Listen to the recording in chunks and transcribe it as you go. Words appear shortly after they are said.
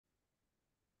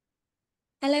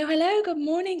Hello, hello. Good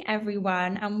morning,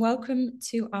 everyone, and welcome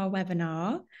to our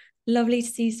webinar. Lovely to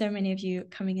see so many of you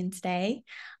coming in today.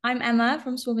 I'm Emma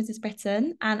from Small Business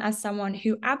Britain, and as someone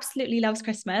who absolutely loves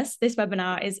Christmas, this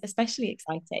webinar is especially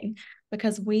exciting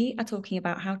because we are talking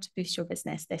about how to boost your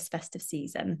business this festive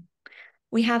season.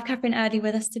 We have Catherine Eardley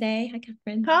with us today. Hi,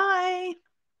 Catherine. Hi,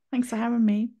 thanks for having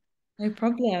me. No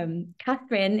problem.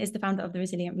 Catherine is the founder of the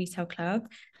Resilient Retail Club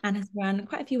and has run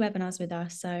quite a few webinars with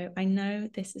us. So I know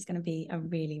this is going to be a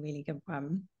really, really good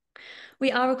one.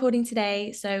 We are recording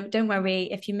today, so don't worry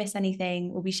if you miss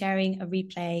anything. We'll be sharing a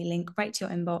replay link right to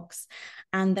your inbox.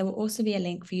 And there will also be a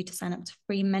link for you to sign up to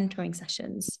free mentoring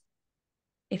sessions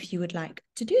if you would like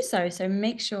to do so. So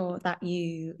make sure that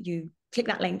you click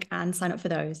that link and sign up for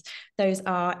those. Those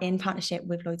are in partnership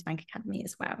with Lloyds Bank Academy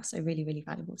as well. So really, really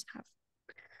valuable to have.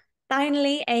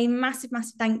 Finally, a massive,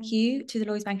 massive thank you to the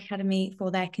Lloyds Bank Academy for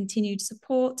their continued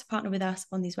support to partner with us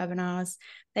on these webinars.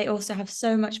 They also have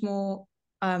so much more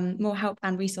help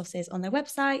and resources on their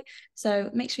website. So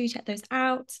make sure you check those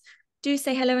out. Do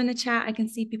say hello in the chat. I can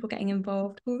see people getting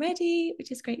involved already,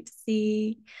 which is great to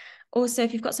see. Also,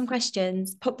 if you've got some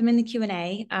questions, pop them in the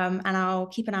Q&A and I'll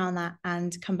keep an eye on that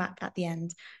and come back at the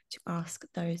end to ask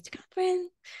those to Catherine.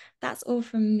 That's all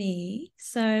from me.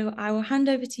 So I will hand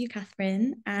over to you,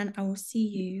 Catherine, and I will see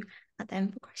you at the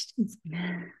end for questions.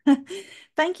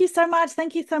 Thank you so much.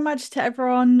 Thank you so much to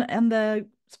everyone and the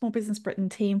Small Business Britain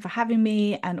team for having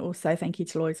me. And also thank you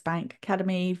to Lloyds Bank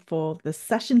Academy for the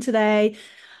session today.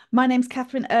 My name's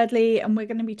Catherine Eardley, and we're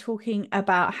going to be talking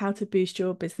about how to boost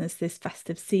your business this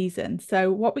festive season.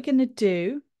 So what we're going to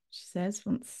do, she says,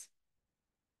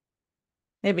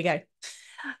 there we go.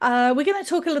 We're going to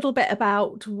talk a little bit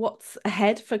about what's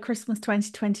ahead for Christmas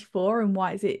 2024 and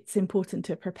why it's important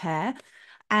to prepare.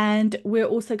 And we're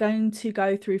also going to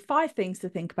go through 5 things to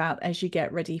think about as you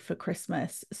get ready for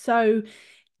Christmas. So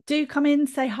do come in,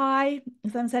 say hi,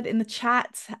 as I said in the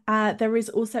chat. There is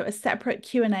also a separate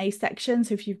Q&A section.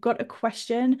 So if you've got a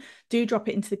question, do drop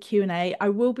it into the Q&A. I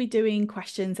will be doing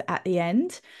questions at the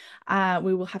end.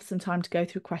 We will have some time to go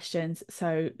through questions,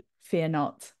 so fear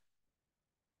not.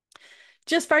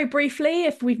 Just very briefly,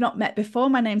 if we've not met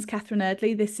before, my name's Catherine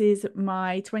Eardley. This is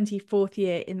my 24th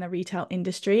year in the retail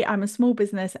industry. I'm a small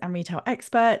business and retail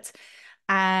expert,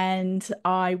 and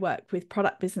I work with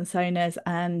product business owners,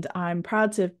 and I'm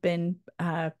proud to have been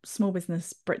a Small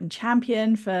Business Britain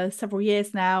champion for several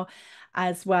years now,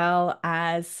 as well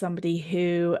as somebody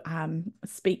who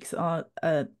speaks on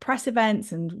press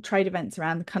events and trade events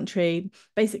around the country.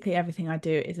 Basically, everything I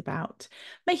do is about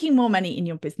making more money in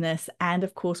your business. And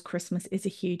of course, Christmas is a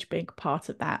huge, big part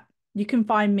of that. You can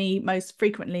find me most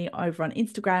frequently over on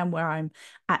Instagram, where I'm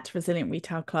at Resilient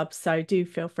Retail Club. So do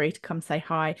feel free to come say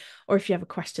hi. Or if you have a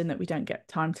question that we don't get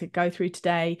time to go through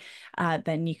today,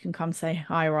 then you can come say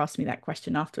hi or ask me that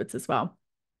question afterwards as well.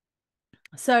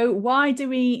 So why do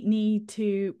we need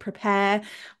to prepare?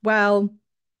 Well,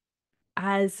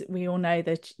 as we all know,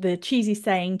 the cheesy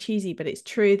saying, cheesy, but it's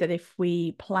true, that if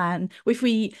we fail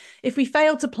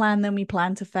to plan, then we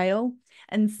plan to fail.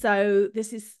 And so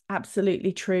this is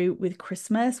absolutely true with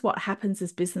Christmas. What happens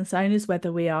as business owners, whether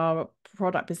we are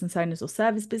product business owners or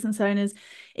service business owners,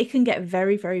 it can get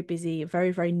very, very busy,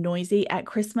 very, very noisy at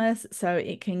Christmas. So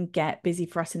it can get busy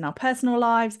for us in our personal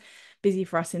lives, busy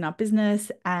for us in our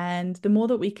business. And the more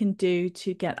that we can do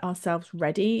to get ourselves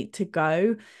ready to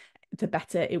go, the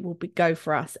better it will go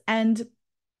for us. And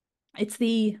it's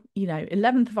the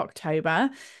 11th of October,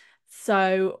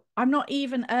 so I'm not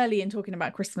even early in talking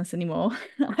about Christmas anymore.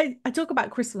 I talk about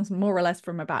Christmas more or less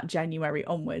from about January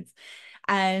onwards,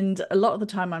 and a lot of the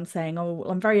time I'm saying, oh, well,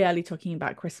 I'm very early talking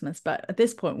about Christmas, but at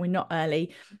this point we're not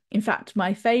early. In fact,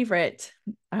 my favorite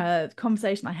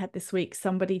conversation I had this week,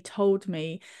 somebody told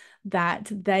me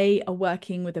that they are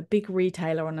working with a big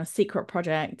retailer on a secret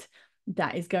project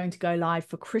that is going to go live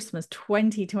for Christmas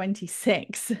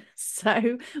 2026.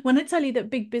 So when I tell you that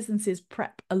big businesses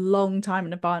prep a long time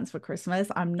in advance for Christmas,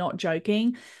 I'm not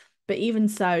joking. But even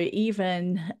so,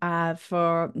 even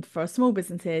for small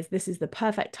businesses, this is the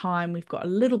perfect time. We've got a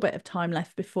little bit of time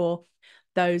left before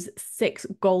those 6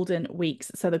 golden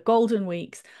weeks. So the golden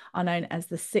weeks are known as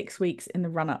the 6 weeks in the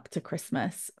run up to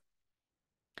Christmas.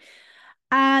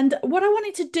 And what I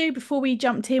wanted to do before we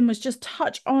jumped in was just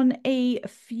touch on a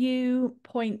few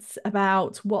points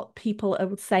about what people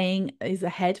are saying is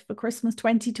ahead for Christmas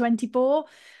 2024.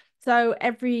 So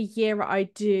every year I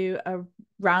do a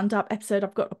roundup episode.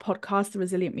 I've got a podcast, the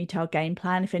Resilient Retail Game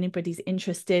Plan. If anybody's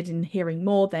interested in hearing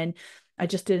more, then I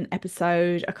just did an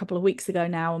episode a couple of weeks ago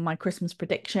now on my Christmas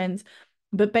predictions.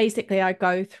 But basically, I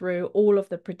go through all of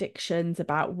the predictions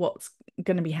about what's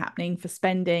going to be happening for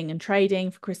spending and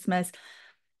trading for Christmas.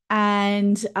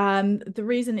 And the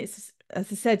reason it's, as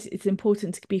I said, it's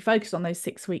important to be focused on those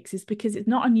 6 weeks is because it's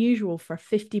not unusual for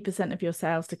 50% of your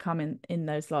sales to come in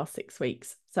those last 6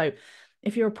 weeks. So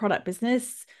if you're a product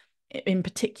business in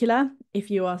particular,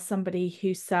 if you are somebody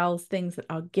who sells things that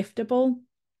are giftable,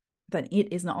 then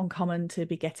it is not uncommon to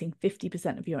be getting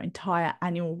 50% of your entire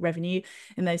annual revenue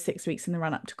in those 6 weeks in the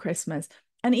run up to Christmas.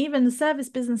 And even the service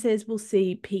businesses will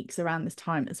see peaks around this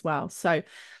time as well. So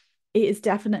it is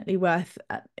definitely worth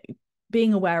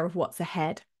being aware of what's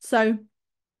ahead. So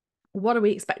what are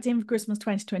we expecting for Christmas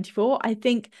 2024? I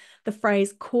think the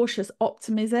phrase cautious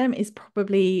optimism is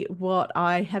probably what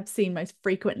I have seen most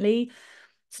frequently.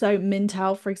 So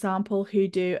Mintel, for example, who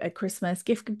do a Christmas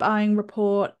gift buying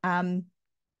report,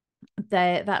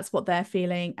 that's what they're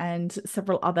feeling, and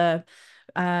several other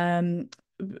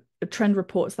trend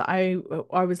reports that I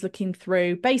was looking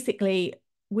through. Basically,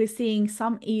 we're seeing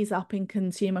some ease up in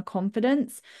consumer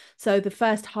confidence. So the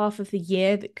first half of the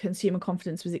year, the consumer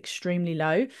confidence was extremely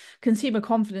low. Consumer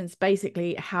confidence,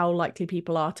 basically how likely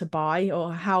people are to buy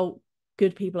or how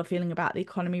good people are feeling about the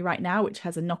economy right now, which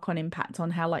has a knock-on impact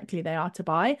on how likely they are to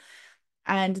buy.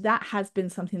 And that has been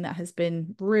something that has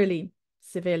been really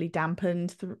severely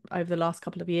dampened over the last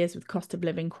couple of years with cost of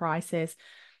living crisis,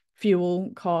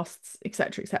 fuel costs,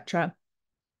 etc., etc.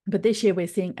 But this year we're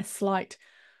seeing a slight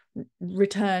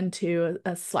return to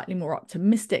a slightly more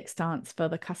optimistic stance for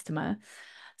the customer.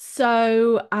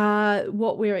 So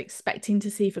what we're expecting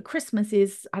to see for Christmas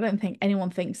is, I don't think anyone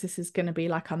thinks this is going to be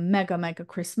like a mega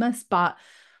Christmas, but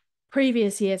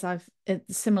previous years at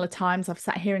similar times I've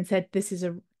sat here and said this is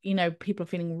people are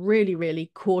feeling really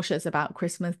cautious about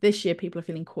Christmas. This year people are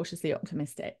feeling cautiously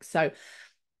optimistic. So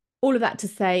all of that to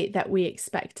say that we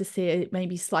expect to see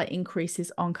maybe slight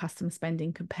increases on customer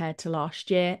spending compared to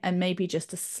last year, and maybe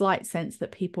just a slight sense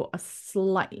that people are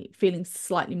feeling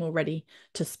slightly more ready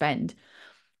to spend.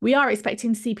 We are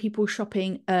expecting to see people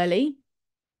shopping early,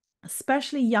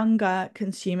 especially younger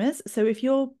consumers. So if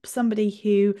you're somebody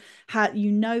who that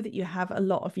you have a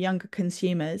lot of younger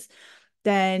consumers,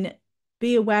 then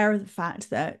be aware of the fact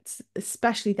that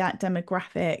especially that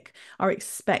demographic are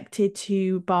expected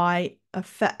to buy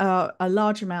a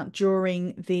large amount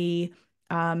during the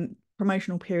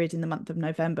promotional period in the month of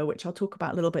November, which I'll talk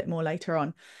about a little bit more later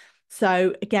on.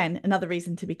 So again, another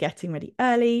reason to be getting ready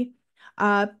early.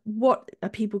 What are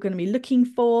people going to be looking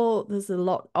for? There's a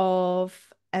lot of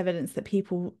evidence that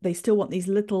they still want these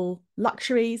little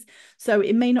luxuries. So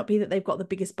it may not be that they've got the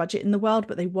biggest budget in the world,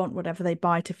 but they want whatever they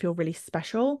buy to feel really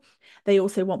special. They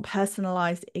also want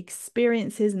personalized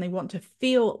experiences, and they want to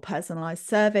feel personalized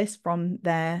service from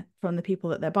the people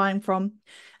that they're buying from.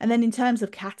 And then in terms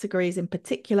of categories in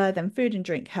particular, then food and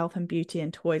drink, health and beauty,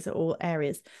 and toys are all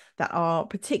areas that are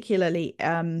particularly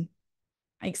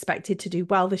expected to do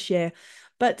well this year.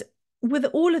 But with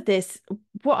all of this,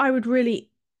 what I would really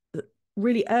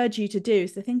urge you to do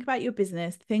is to think about your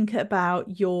business, think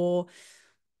about your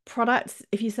products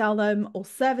if you sell them, or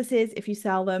services if you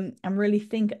sell them, and really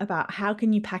think about how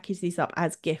can you package these up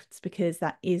as gifts, because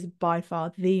that is by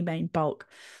far the main bulk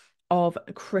of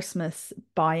Christmas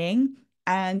buying.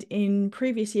 And in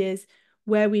previous years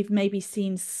where we've maybe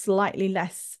seen slightly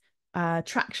less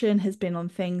traction has been on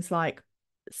things like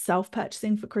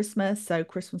self-purchasing for Christmas, so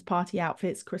Christmas party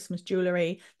outfits, Christmas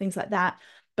jewelry, things like that.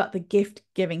 But the gift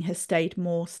giving has stayed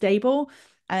more stable,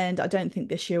 and I don't think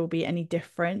this year will be any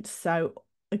different. So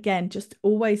again, just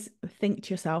always think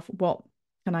to yourself, what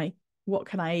can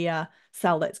I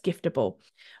sell that's giftable?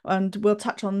 And we'll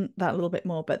touch on that a little bit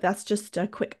more, but that's just a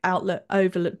quick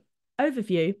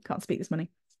overview, can't speak this morning,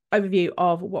 overview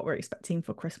of what we're expecting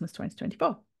for Christmas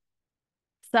 2024.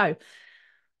 So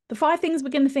the 5 things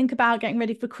we're going to think about getting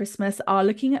ready for Christmas are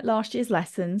looking at last year's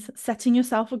lessons, setting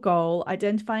yourself a goal,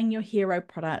 identifying your hero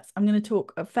products. I'm going to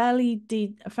talk a fairly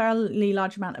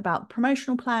large amount about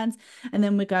promotional plans, and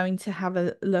then we're going to have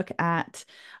a look at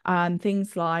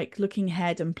things like looking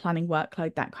ahead and planning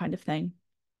workload, that kind of thing.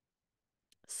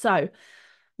 So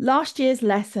last year's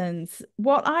lessons,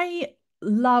 what I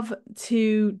love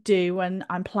to do when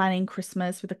I'm planning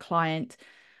Christmas with a client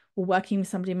or working with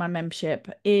somebody in my membership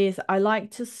is I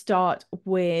like to start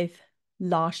with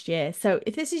last year. So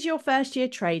if this is your first year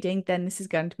trading, then this is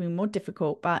going to be more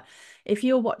difficult. But if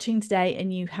you're watching today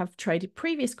and you have traded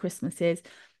previous Christmases,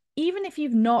 even if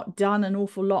you've not done an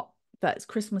awful lot that's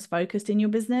Christmas focused in your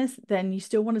business, then you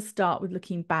still want to start with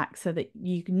looking back so that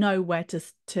you know where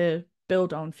to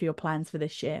build on for your plans for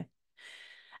this year.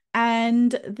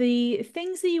 And the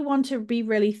things that you want to be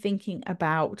really thinking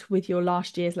about with your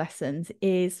last year's lessons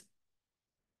is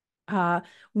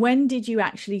when did you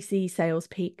actually see sales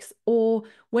peaks, or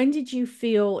when did you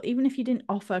feel, even if you didn't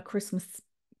offer Christmas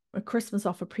a Christmas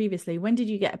offer previously, when did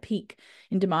you get a peak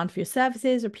in demand for your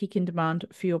services or peak in demand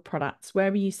for your products?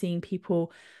 Where were you seeing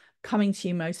people coming to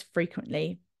you most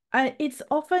frequently? It's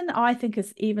often, I think, a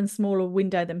even smaller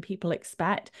window than people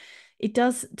expect. It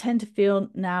does tend to feel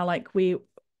now like we're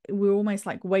almost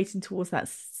like waiting towards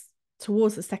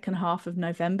the second half of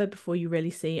November before you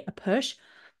really see a push.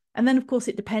 And then, of course,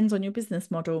 it depends on your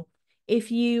business model.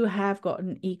 If you have got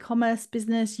an e-commerce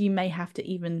business, you may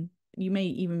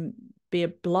even be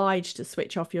obliged to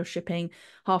switch off your shipping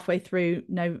halfway through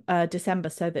December,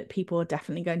 so that people are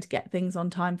definitely going to get things on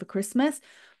time for Christmas.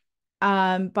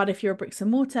 But if you're a bricks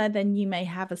and mortar, then you may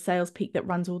have a sales peak that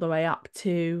runs all the way up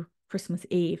to Christmas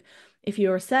Eve. If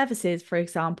you're a services, for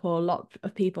example, a lot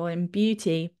of people in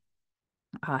beauty,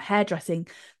 hairdressing,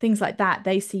 things like that,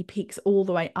 they see peaks all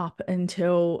the way up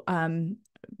until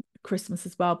Christmas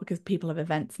as well, because people have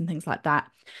events and things like that.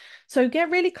 So get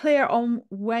really clear on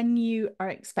when you are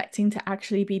expecting to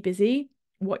actually be busy,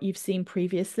 what you've seen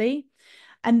previously.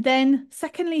 And then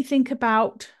secondly, think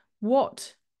about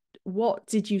what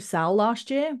did you sell last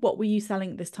year? What were you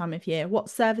selling at this time of year? What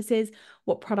services,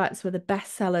 what products were the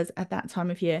best sellers at that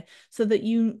time of year? So that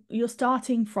you're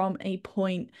starting from a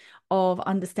point of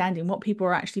understanding what people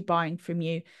are actually buying from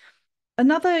you.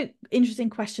 Another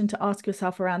interesting question to ask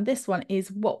yourself around this one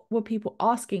is, what were people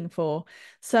asking for?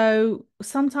 So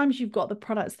sometimes you've got the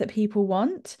products that people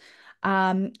want,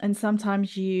 and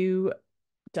sometimes you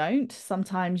don't.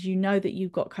 Sometimes you know that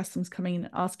you've got customers coming in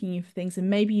and asking you for things, and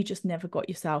maybe you just never got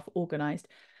yourself organized.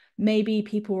 Maybe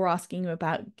people were asking you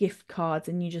about gift cards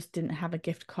and you just didn't have a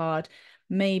gift card.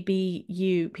 Maybe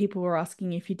people were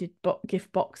asking you if you did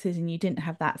gift boxes and you didn't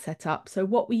have that set up. So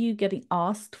what were you getting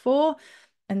asked for?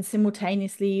 And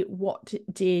simultaneously, what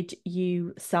did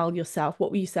you sell yourself?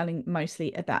 What were you selling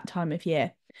mostly at that time of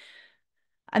year?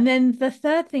 And then the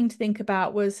third thing to think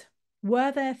about was,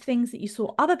 were there things that you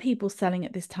saw other people selling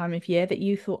at this time of year that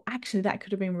you thought, actually, that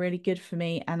could have been really good for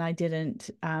me, and I didn't,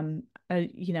 I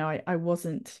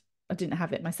didn't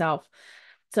have it myself.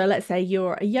 So let's say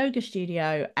you're a yoga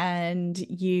studio and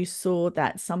you saw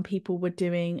that some people were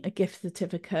doing a gift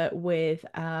certificate with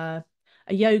a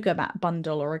yoga mat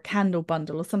bundle or a candle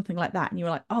bundle or something like that. And you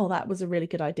were like, oh, that was a really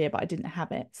good idea, but I didn't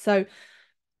have it. So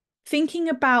thinking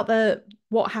about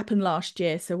what happened last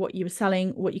year, so what you were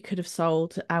selling, what you could have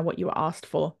sold, what you were asked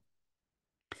for.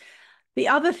 The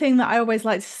other thing that I always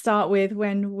like to start with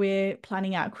when we're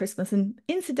planning out Christmas, and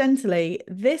incidentally,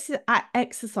 this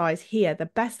exercise here, the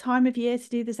best time of year to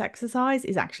do this exercise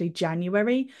is actually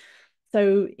January.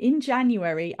 So in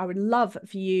January, I would love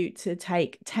for you to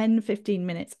take 10-15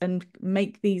 minutes and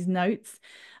make these notes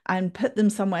and put them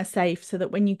somewhere safe, so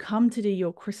that when you come to do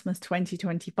your Christmas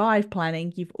 2025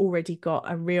 planning, you've already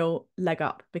got a real leg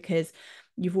up because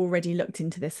you've already looked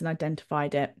into this and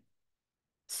identified it.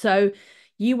 So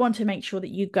you want to make sure that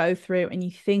you go through and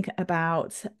you think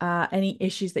about any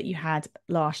issues that you had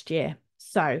last year.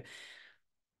 So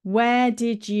where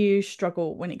did you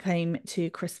struggle when it came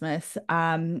to Christmas?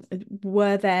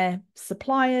 Were there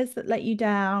suppliers that let you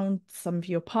down? Some of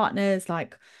your partners,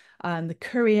 like the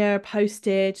courier,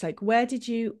 postage, like where did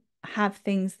you have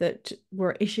things that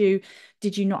were an issue?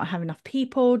 Did you not have enough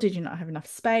people? Did you not have enough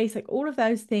space? Like all of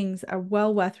those things are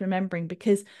well worth remembering,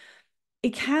 because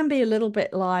it can be a little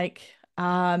bit like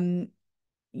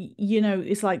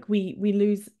it's like we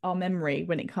lose our memory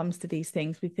when it comes to these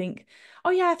things. We think, oh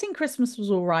yeah, I think Christmas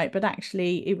was all right, but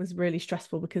actually it was really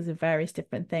stressful because of various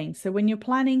different things. So when you're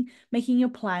making your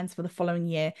plans for the following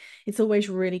year, it's always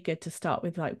really good to start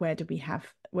with, like, where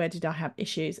did I have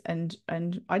issues, and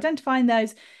identifying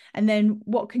those, and then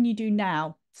what can you do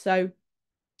now? So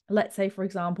let's say, for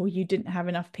example, you didn't have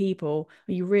enough people,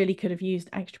 or you really could have used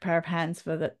an extra pair of hands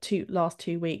for the last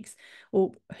 2 weeks.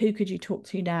 Or who could you talk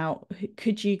to now?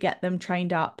 Could you get them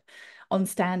trained up on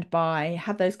standby?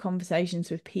 Have those conversations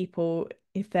with people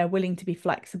if they're willing to be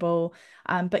flexible,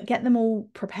 but get them all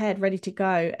prepared, ready to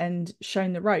go, and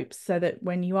shown the ropes, so that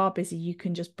when you are busy, you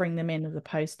can just bring them in, as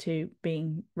opposed to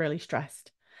being really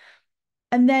stressed.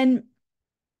 And then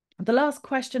the last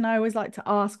question I always like to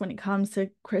ask when it comes to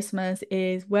Christmas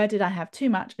is, where did I have too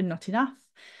much and not enough?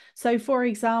 So for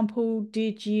example,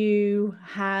 did you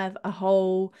have a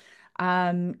whole,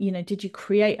 did you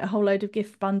create a whole load of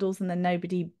gift bundles and then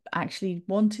nobody actually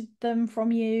wanted them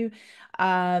from you?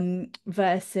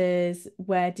 Versus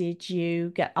where did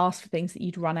you get asked for things that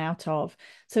you'd run out of?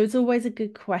 So it's always a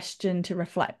good question to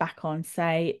reflect back on,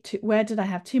 say, where did I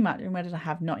have too much and where did I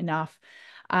have not enough?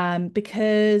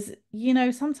 Because,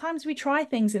 sometimes we try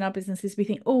things in our businesses. We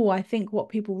think, oh, I think what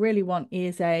people really want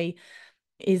is a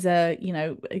is a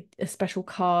special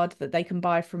card that they can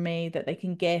buy from me that they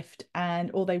can gift,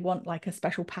 or they want like a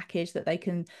special package that they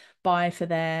can buy for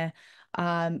their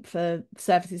for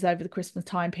services over the Christmas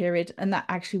time period, and that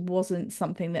actually wasn't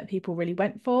something that people really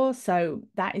went for. So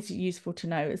that is useful to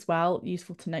know as well,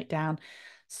 useful to note down.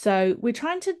 So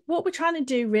what we're trying to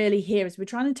do really here is we're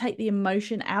trying to take the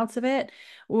emotion out of it.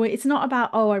 It's not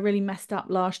about, oh, I really messed up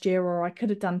last year, or I could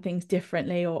have done things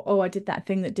differently, or, oh, I did that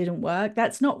thing that didn't work.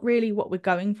 That's not really what we're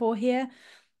going for here.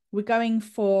 We're going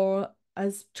for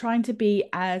as trying to be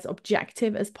as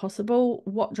objective as possible.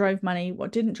 What drove money?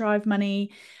 What didn't drive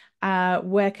money?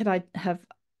 Where could I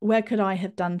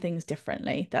have done things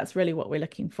differently? That's really what we're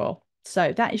looking for.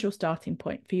 So that is your starting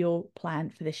point for your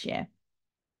plan for this year.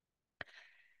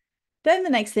 Then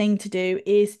the next thing to do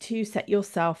is to set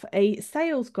yourself a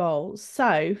sales goal.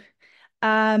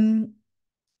 Um,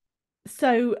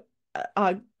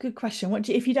 good question.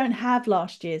 If you don't have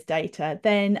last year's data,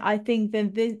 then I think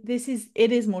then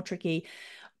it is more tricky.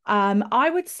 I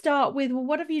would start with, well,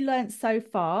 what have you learned so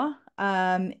far?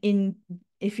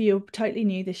 If you're totally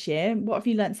new this year, what have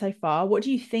you learned so far? What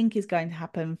do you think is going to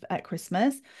happen at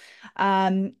Christmas?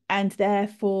 And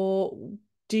therefore,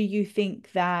 do you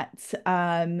think that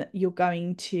you're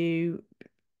going to,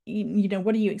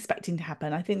 what are you expecting to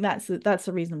happen? I think that's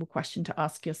a reasonable question to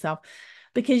ask yourself,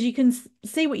 because you can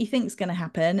see what you think is going to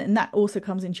happen, and that also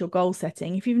comes into your goal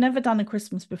setting. If you've never done a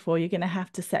Christmas before, you're going to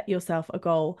have to set yourself a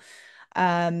goal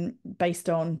based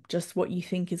on just what you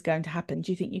think is going to happen.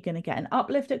 Do you think you're going to get an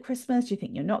uplift at Christmas? Do you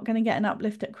think you're not going to get an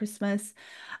uplift at Christmas?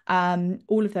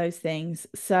 All of those things.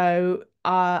 So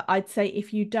I'd say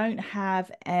if you don't have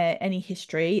any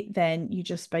history, then you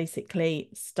just basically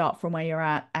start from where you're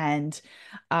at, and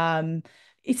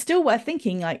it's still worth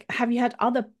thinking, like, have you had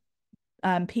other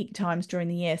peak times during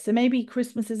the year? So maybe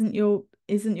Christmas isn't your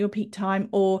peak time,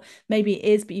 or maybe it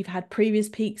is, but you've had previous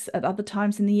peaks at other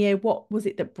times in the year. What was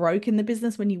it that broke in the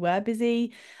business when you were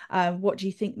busy? What do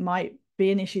you think might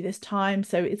be an issue this time?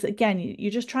 So it's, again,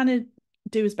 you're just trying to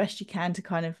do as best you can to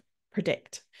kind of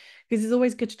predict, because it's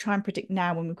always good to try and predict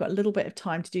now when we've got a little bit of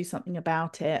time to do something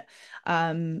about it,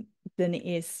 than it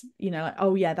is, like,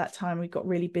 oh yeah, that time we got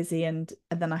really busy and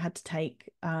then I had to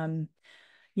take I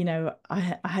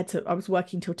was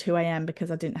working till 2 a.m.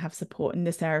 because I didn't have support in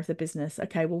this area of the business.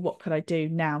 Okay, well, what could I do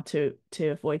now to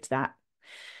avoid that?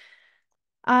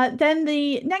 Then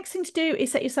the next thing to do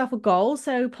is set yourself a goal.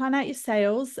 So plan out your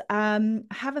sales,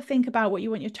 have a think about what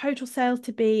you want your total sales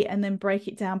to be, and then break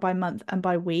it down by month and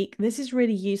by week. This is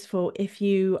really useful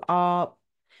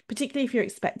particularly if you're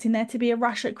expecting there to be a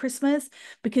rush at Christmas,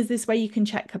 because this way you can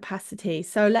check capacity.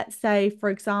 So let's say, for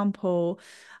example,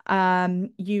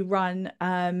 you run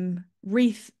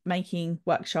wreath making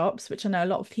workshops, which I know a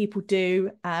lot of people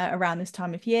do around this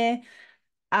time of year.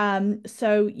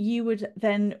 So you would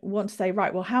then want to say,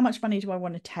 right, well, how much money do I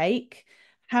want to take?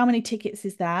 How many tickets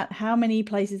is that? How many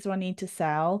places do I need to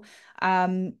sell?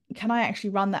 Can I actually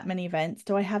run that many events?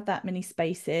 Do I have that many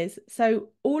spaces?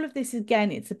 So all of this,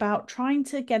 again, it's about trying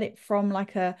to get it from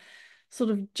like a sort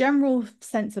of general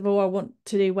sense of, oh, I want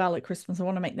to do well at Christmas, I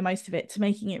want to make the most of it, to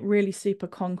making it really super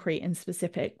concrete and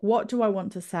specific. What do I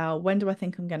want to sell? When do I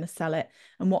think I'm going to sell it?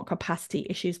 And what capacity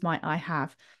issues might I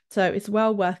have? So it's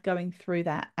well worth going through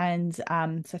that and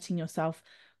setting yourself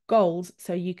goals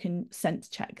so you can sense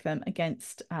check them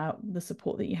against the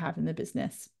support that you have in the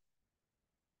business.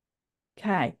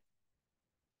 Okay.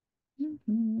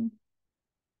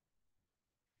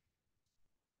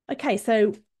 Okay,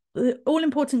 so the all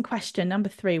important question number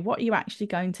 3, what are you actually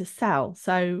going to sell?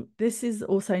 So this is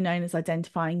also known as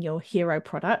identifying your hero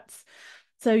products.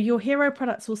 So your hero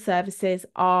products or services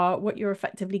are what you're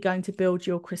effectively going to build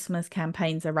your Christmas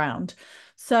campaigns around.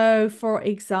 So for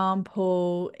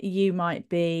example, you might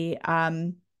be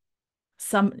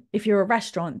if you're a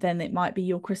restaurant, then it might be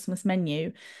your Christmas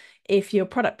menu. If you're a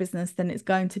product business, then it's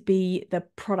going to be the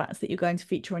products that you're going to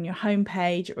feature on your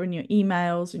homepage or in your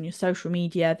emails and your social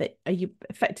media that are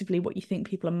effectively what you think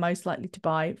people are most likely to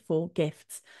buy for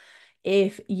gifts.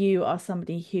 If you are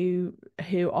somebody who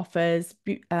offers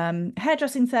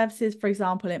hairdressing services, for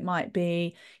example, it might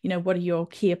be, what are your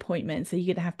key appointments? So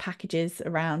you're going to have packages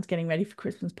around getting ready for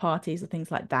Christmas parties or things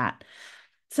like that.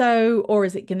 So, or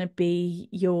is it going to be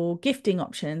your gifting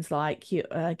options, like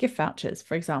your gift vouchers,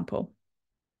 for example?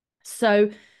 So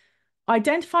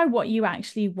identify what you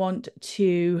actually want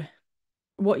to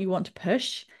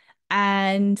push.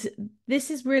 And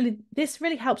this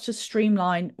really helps to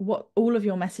streamline what all of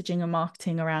your messaging and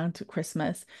marketing around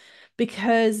Christmas,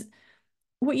 because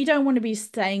what you don't want to be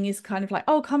saying is kind of like,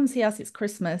 oh, come see us, it's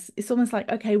Christmas. It's almost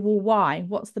like, okay, well, why?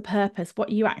 What's the purpose? What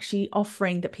are you actually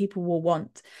offering that people will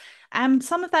want? And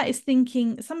some of that is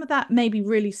thinking, some of that may be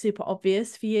really super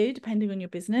obvious for you, depending on your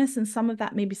business. And some of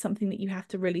that may be something that you have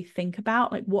to really think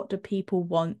about. Like, what do people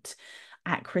want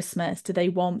at Christmas? Do they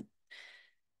want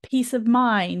peace of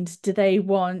mind? Do they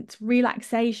want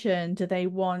relaxation? Do they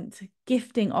want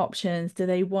gifting options? Do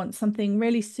they want something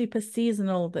really super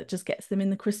seasonal that just gets them in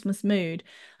the Christmas mood?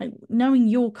 Like, knowing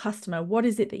your customer, what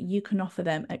is it that you can offer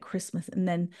them at Christmas, and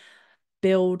then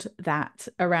build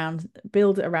around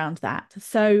that.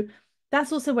 So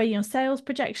that's also where your sales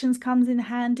projections comes in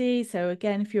handy. So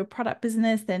again, if you're a product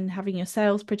business, then having your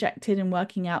sales projected and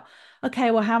working out,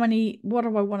 okay, well, what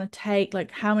do I want to take?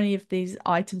 Like, how many of these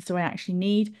items do I actually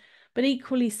need? But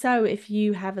equally so, if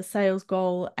you have a sales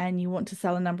goal and you want to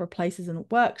sell a number of places in a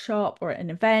workshop or at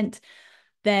an event,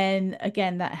 then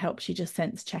again, that helps you just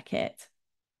sense check it.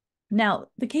 Now,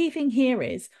 the key thing here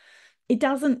is it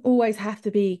doesn't always have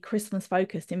to be Christmas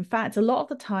focused. In fact, a lot of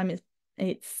the time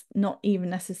it's not even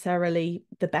necessarily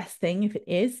the best thing if it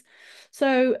is.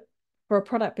 So for a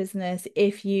product business,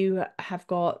 if you have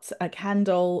got a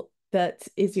candle that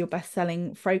is your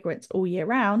best-selling fragrance all year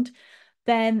round,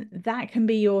 then that can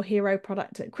be your hero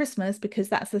product at Christmas, because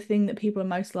that's the thing that people are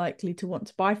most likely to want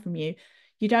to buy from you.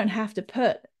 You don't have to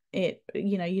put it,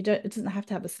 it doesn't have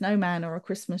to have a snowman or a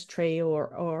Christmas tree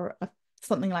or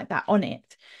something like that on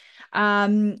it.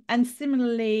 And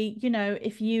similarly,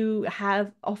 if you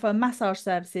offer massage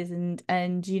services and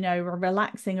a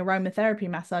relaxing aromatherapy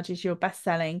massage is your best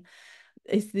selling,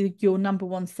 your number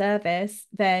one service,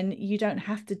 then you don't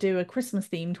have to do a Christmas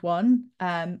themed one.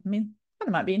 I mean, that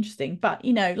might be interesting, but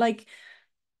like,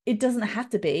 it doesn't have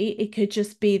to be. It could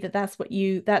just be that's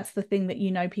the thing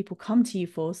that people come to you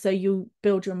for. So you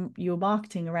build your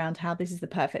marketing around how this is the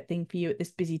perfect thing for you at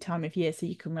this busy time of year so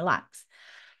you can relax.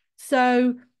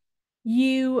 So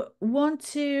you want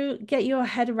to get your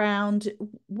head around,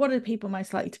 what are people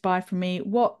most likely to buy from me?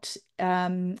 What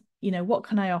can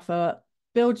I offer?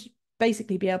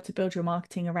 Basically be able to build your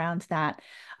marketing around that.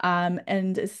 And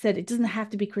as I said, it doesn't have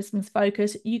to be Christmas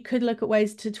focused. You could look at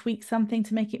ways to tweak something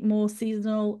to make it more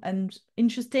seasonal and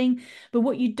interesting. But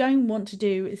what you don't want to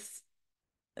do is,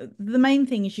 the main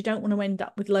thing is, you don't want to end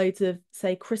up with loads of,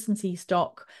 say, Christmassy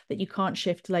stock that you can't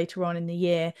shift later on in the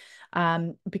year,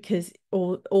 because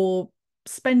or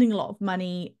spending a lot of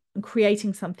money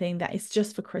creating something that is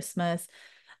just for Christmas,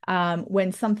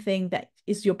 when something that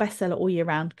is your bestseller all year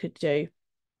round could do.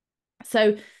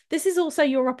 So this is also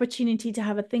your opportunity to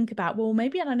have a think about, well,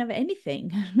 maybe I don't have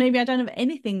anything. Maybe I don't have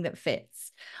anything that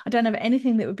fits. I don't have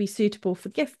anything that would be suitable for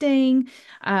gifting.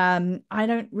 I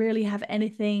don't really have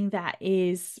anything that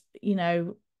is,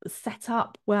 set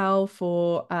up well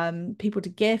for people to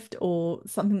gift, or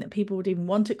something that people would even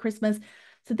want at Christmas.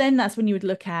 So then that's when you would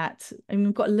look at, and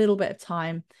we've got a little bit of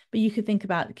time, but you could think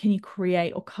about, can you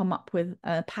create or come up with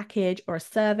a package or a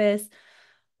service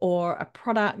or a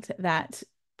product that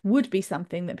would be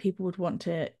something that people would want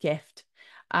to gift.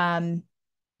 And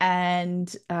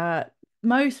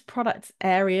most product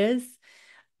areas,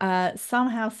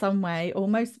 somehow, some way, or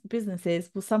most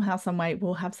businesses will somehow, some way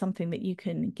will have something that you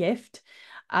can gift.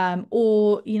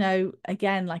 Or,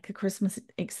 again, like a Christmas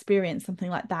experience, something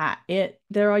like that.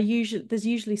 There's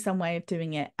usually some way of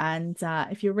doing it. And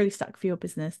if you're really stuck for your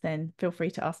business, then feel free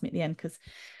to ask me at the end, because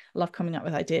I love coming up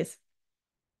with ideas.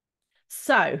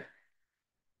 So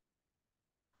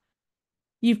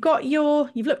you've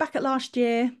looked back at last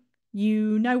year,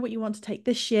 you know what you want to take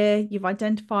this year, you've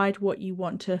identified what you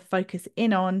want to focus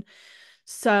in on.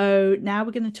 So now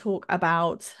we're going to talk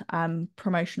about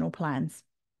promotional plans.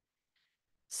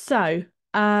 So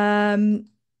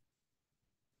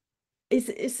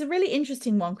it's a really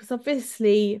interesting one, because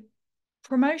obviously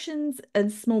promotions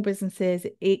and small businesses,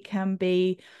 it can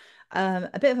be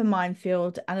a bit of a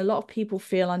minefield, and a lot of people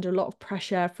feel under a lot of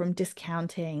pressure from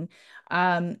discounting,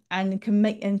 and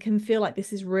can feel like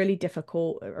this is a really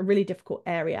difficult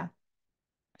area.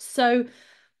 So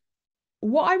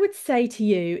what I would say to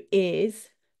you is,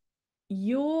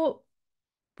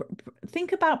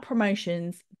 think about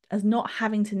promotions as not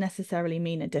having to necessarily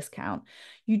mean a discount.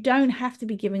 You don't have to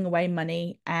be giving away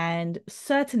money, and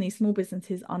certainly small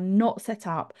businesses are not set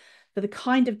up for the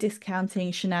kind of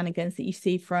discounting shenanigans that you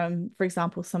see from, for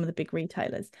example, some of the big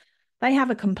retailers. They have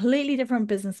a completely different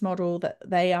business model, that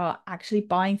they are actually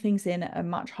buying things in at a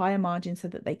much higher margin so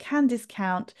that they can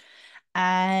discount.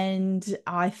 And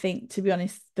I think, to be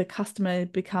honest, the customer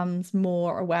becomes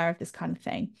more aware of this kind of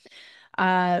thing.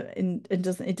 And it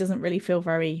doesn't really feel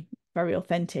very, very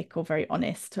authentic or very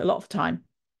honest a lot of the time.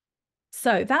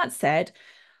 So that said,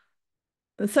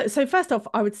 so first off,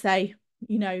 I would say,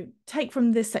 take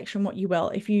from this section what you will.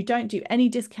 If you don't do any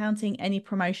discounting, any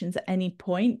promotions at any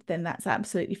point, then that's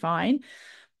absolutely fine.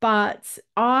 But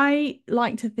I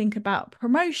like to think about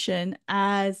promotion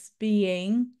as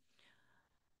being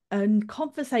a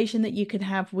conversation that you can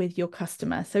have with your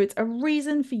customer. So it's a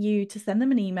reason for you to send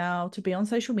them an email, to be on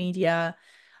social media.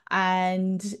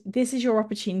 And this is your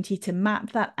opportunity to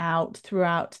map that out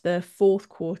throughout the fourth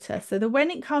quarter. So that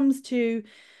when it comes to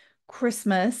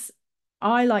Christmas,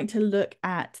 I like to look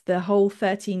at the whole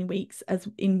 13 weeks as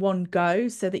in one go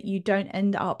so that you don't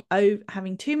end up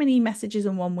having too many messages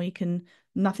in one week and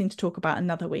nothing to talk about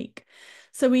another week.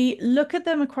 So we look at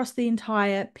them across the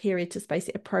entire period to space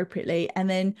it appropriately. And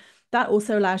then that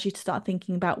also allows you to start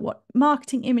thinking about what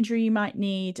marketing imagery you might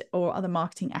need or other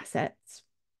marketing assets.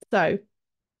 So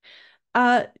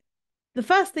uh, the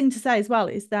first thing to say as well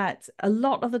is that a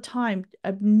lot of the time,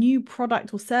 a new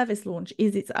product or service launch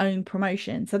is its own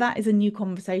promotion. So that is a new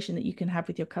conversation that you can have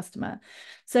with your customer.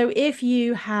 So if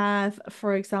you have,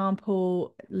 for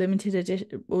example, limited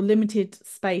edition or limited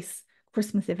space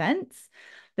Christmas events,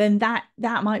 then that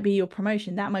might be your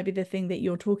promotion. That might be the thing that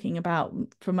you're talking about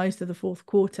for most of the fourth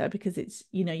quarter, because it's,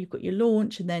 you've got your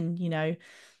launch and then,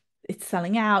 it's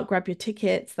selling out, grab your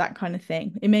tickets, that kind of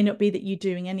thing. It may not be that you're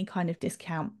doing any kind of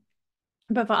discount.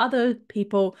 But for other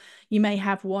people, you may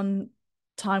have one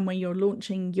time where you're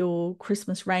launching your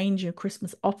Christmas range, your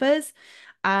Christmas offers,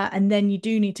 and then you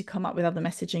do need to come up with other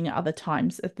messaging at other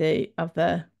times of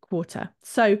the quarter.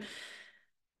 So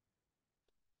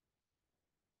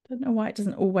I don't know why it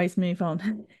doesn't always move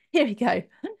on. Here we go.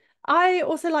 I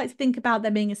also like to think about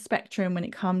there being a spectrum when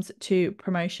it comes to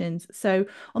promotions. So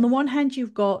on the one hand,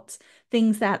 you've got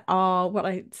things that are what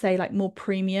I say like more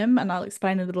premium, and I'll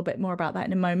explain a little bit more about that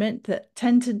in a moment, that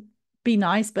tend to be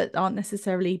nice but aren't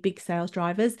necessarily big sales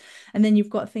drivers. And then you've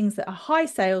got things that are high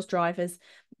sales drivers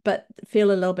but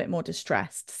feel a little bit more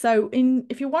distressed. So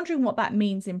if you're wondering what that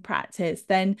means in practice,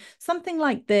 then something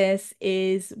like this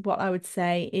is what I would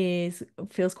say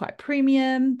feels quite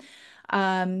premium.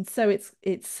 So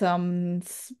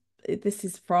this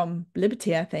is from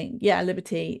Liberty, I think. Yeah,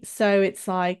 Liberty. So it's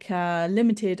like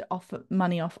limited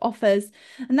money off offers.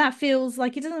 And that feels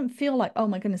like, it doesn't feel like, oh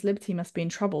my goodness, Liberty must be in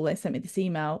trouble. They sent me this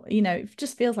email. It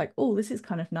just feels like, oh, this is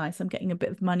kind of nice. I'm getting a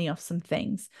bit of money off some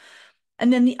things.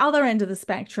 And then the other end of the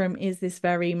spectrum is this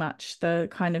very much the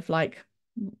kind of like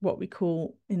what we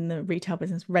call in the retail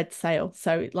business red sale.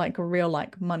 So like a real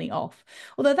like money off.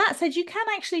 Although that said, you can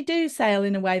actually do sale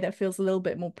in a way that feels a little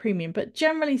bit more premium. But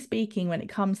generally speaking, when it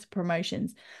comes to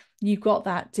promotions, you've got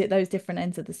those different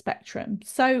ends of the spectrum.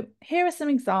 So here are some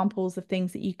examples of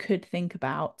things that you could think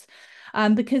about.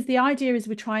 Because the idea is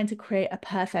we're trying to create a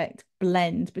perfect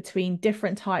blend between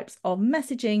different types of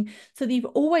messaging so that you've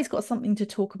always got something to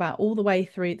talk about all the way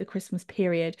through the Christmas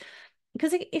period.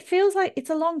 Because it feels like it's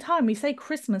a long time. We say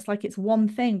Christmas like it's one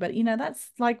thing, but that's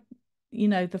like,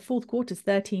 the fourth quarter is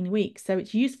 13 weeks. So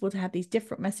it's useful to have these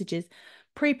different messages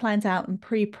pre-planned out and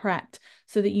pre-prepped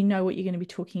so that you know what you're going to be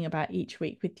talking about each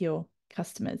week with your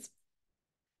customers.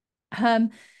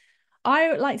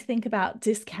 I like to think about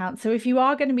discounts. So if you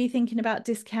are going to be thinking about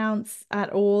discounts at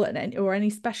all or any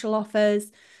special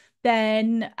offers,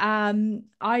 then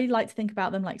I like to think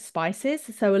about them like spices.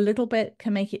 So a little bit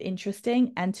can make it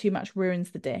interesting and too much ruins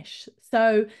the dish.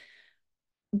 So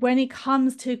when it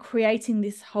comes to creating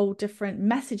this whole different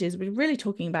messages, we're really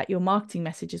talking about your marketing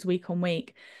messages week on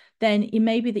week, then it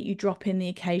may be that you drop in the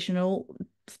occasional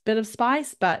bit of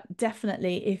spice, but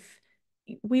definitely if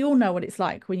we all know what it's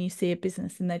like when you see a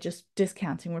business and they're just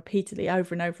discounting repeatedly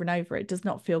over and over and over, it does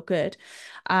not feel good.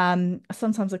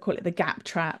 Sometimes I call it the gap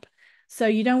trap. So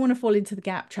you don't want to fall into the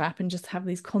gap trap and just have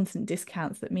these constant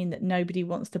discounts that mean that nobody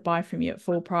wants to buy from you at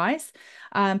full price.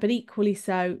 But equally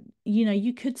so,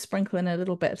 you could sprinkle in a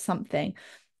little bit of something.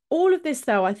 All of this,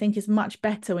 though, I think is much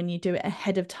better when you do it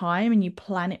ahead of time and you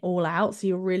plan it all out so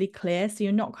you're really clear. So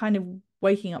you're not kind of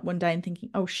waking up one day and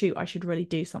thinking, oh, shoot, I should really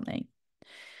do something.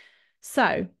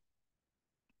 So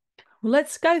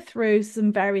let's go through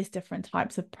some various different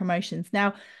types of promotions.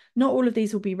 Now, not all of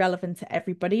these will be relevant to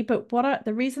everybody, but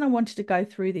the reason I wanted to go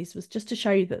through these was just to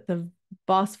show you that the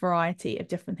vast variety of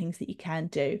different things that you can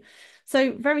do.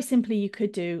 So very simply, you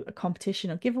could do a competition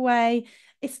or giveaway.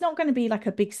 It's not going to be like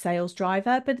a big sales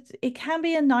driver, but it can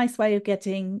be a nice way of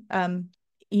getting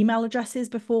email addresses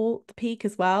before the peak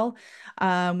as well,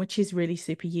 which is really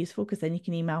super useful because then you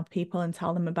can email people and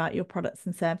tell them about your products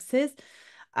and services.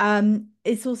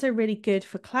 It's also really good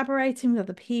for collaborating with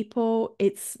other people.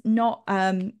 It's not,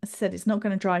 as I said, it's not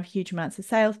going to drive huge amounts of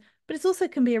sales, but it also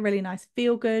can be a really nice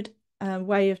feel-good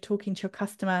way of talking to your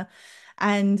customer.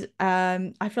 And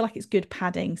I feel like it's good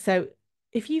padding. So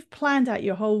if you've planned out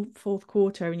your whole fourth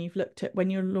quarter and you've looked at when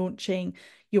you're launching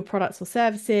your products or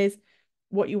services,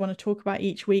 what you want to talk about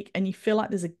each week and you feel like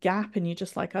there's a gap and you're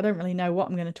just like, I don't really know what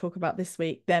I'm going to talk about this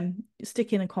week, then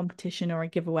stick in a competition or a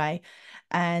giveaway,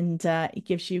 and it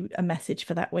gives you a message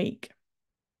for that week.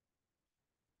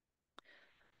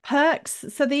 Perks.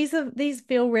 So these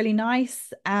feel really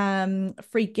nice.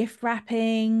 Free gift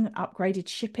wrapping, upgraded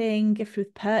shipping, gift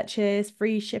with purchase,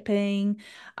 free shipping,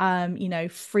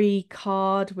 free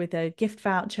card with a gift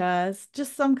vouchers,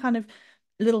 just some kind of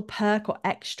little perk or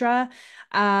extra.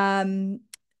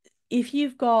 If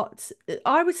you've got,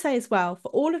 I would say as well, for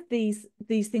all of these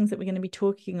things that we're going to be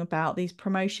talking about, these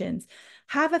promotions,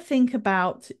 have a think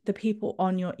about the people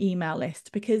on your email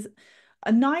list, because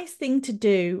a nice thing to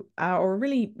do, or a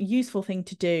really useful thing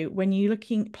to do when you're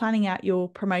planning out your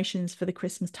promotions for the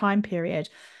Christmas time period,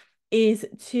 is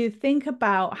to think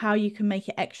about how you can make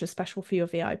it extra special for your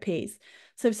VIPs.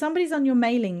 So if somebody's on your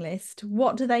mailing list,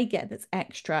 what do they get that's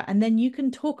extra? And then you can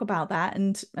talk about that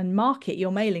and market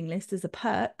your mailing list as a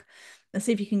perk and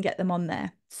see if you can get them on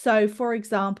there. So for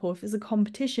example, if there's a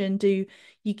competition, do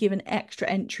you give an extra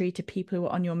entry to people who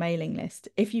are on your mailing list?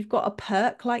 If you've got a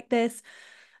perk like this,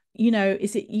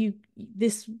 is it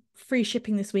this free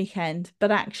shipping this weekend,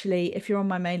 but actually if you're on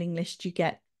my mailing list, you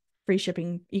get free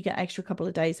shipping, you get extra couple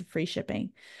of days of free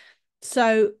shipping.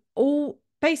 So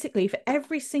basically for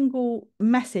every single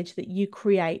message that you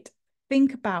create,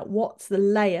 think about what's the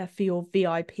layer for your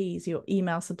VIPs, your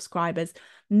email subscribers,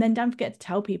 and then don't forget to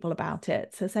tell people about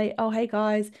it. So say, oh, hey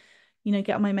guys, get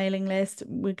on my mailing list.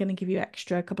 We're going to give you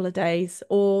extra a couple of days.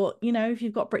 Or, if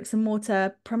you've got bricks and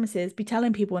mortar premises, be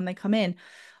telling people when they come in,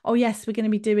 oh yes, we're going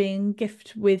to be doing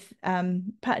gift with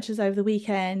purchase over the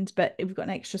weekend, but we've got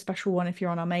an extra special one if you're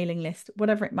on our mailing list,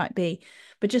 whatever it might be.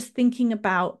 But just thinking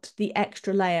about the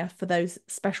extra layer for those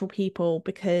special people,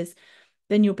 because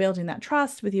then you're building that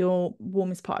trust with your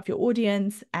warmest part of your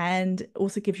audience, and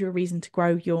also gives you a reason to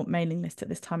grow your mailing list at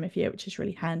this time of year, which is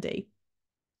really handy.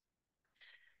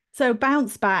 So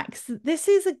bounce backs. This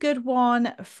is a good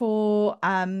one for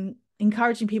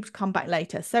encouraging people to come back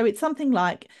later. So it's something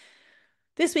like,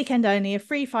 this weekend only, a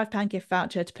free £5 gift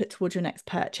voucher to put towards your next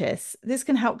purchase. This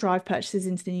can help drive purchases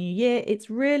into the new year. It's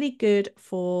really good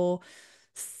for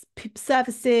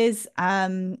services,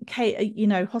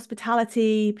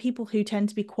 hospitality, people who tend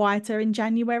to be quieter in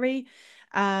January.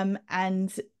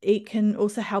 And it can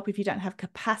also help if you don't have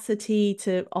capacity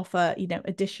to offer,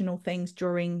 additional things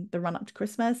during the run up to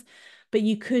Christmas. But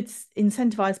you could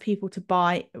incentivize people to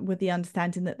buy with the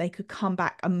understanding that they could come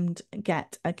back and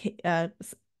get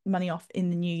money off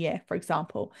in the new year, for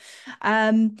example.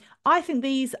 I think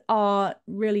these are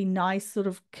really nice sort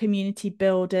of community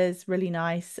builders, really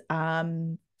nice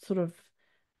sort of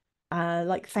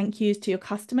like thank yous to your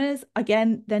customers.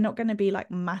 Again, they're not going to be like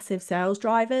massive sales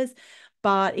drivers,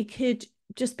 but it could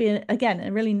just be, again,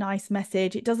 a really nice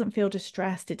message. It doesn't feel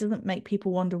distressed. It doesn't make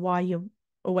people wonder why you're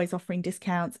always offering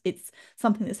discounts. It's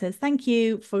something that says thank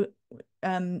you for,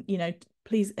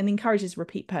 please, and encourages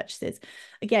repeat purchases.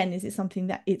 Again, is it something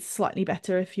that it's slightly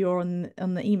better if you're on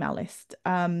the email list?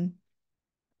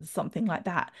 Something like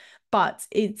that. But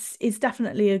it's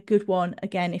definitely a good one,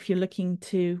 again, if you're looking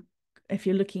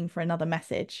for another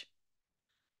message.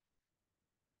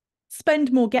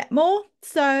 Spend more, get more.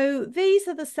 So these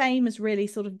are the same as really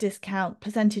sort of discount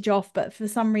percentage off, but for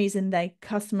some reason the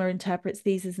customer interprets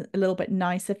these as a little bit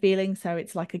nicer feeling. So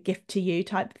it's like a gift to you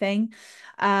type thing.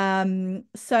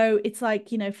 So it's like,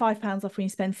 £5 off when you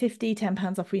spend 50,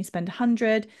 £10 off when you spend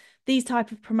 100. These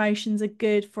type of promotions are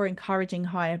good for encouraging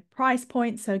higher price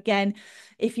points. So again,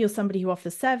 if you're somebody who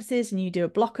offers services and you do a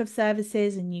block of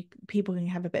services, and people can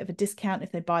have a bit of a discount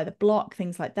if they buy the block,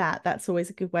 things like that, that's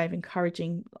always a good way of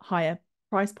encouraging higher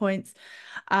price points.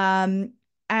 And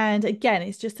again,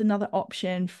 it's just another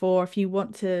option for if you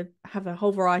want to have a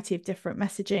whole variety of different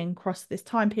messaging across this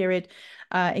time period.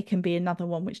 It can be another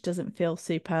one which doesn't feel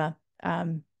super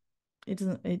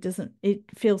it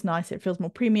feels nicer, it feels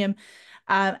more premium,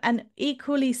 and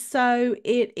equally so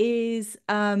it is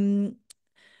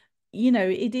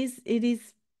it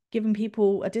is giving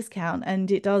people a discount,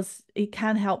 and it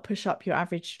can help push up your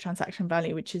average transaction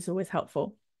value, which is always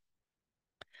helpful.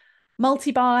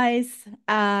 Multi-buys.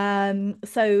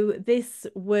 So this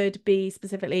would be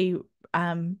specifically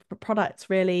for products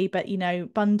really, but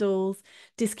bundles,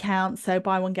 discounts, so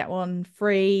buy one get one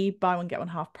free, buy one get one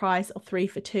half price, or 3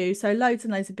 for 2. So loads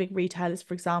and loads of big retailers,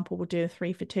 for example, will do a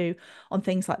 3 for 2 on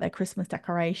things like their Christmas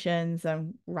decorations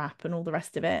and wrap and all the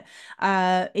rest of it.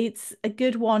 It's a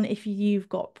good one if you've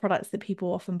got products that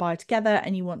people often buy together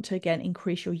and you want to, again,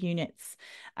 increase your units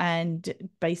and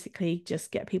basically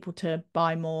just get people to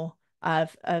buy more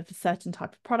of a certain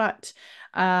type of product.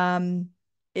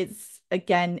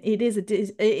 again,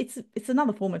 it's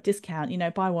another form of discount.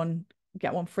 Buy one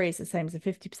get one free is the same as a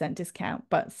 50% discount,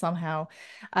 but somehow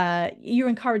you're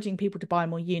encouraging people to buy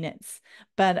more units.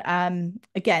 But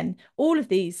again, all of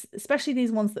these, especially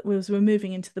these ones that we're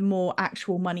moving into the more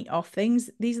actual money off things,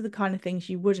 these are the kind of things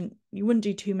you wouldn't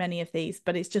do too many of these,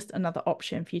 but it's just another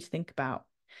option for you to think about.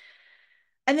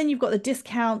 And then you've got the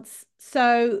discounts.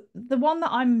 So the one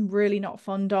that I'm really not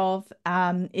fond of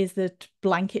is the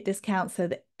blanket discount, so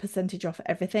the percentage off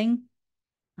everything.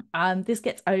 This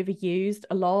gets overused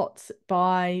a lot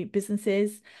by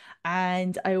businesses,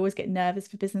 and I always get nervous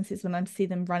for businesses when I see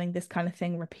them running this kind of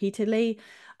thing repeatedly.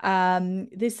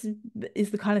 This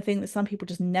is the kind of thing that some people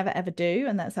just never ever do,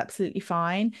 and that's absolutely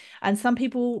fine. And some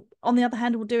people, on the other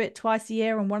hand, will do it twice a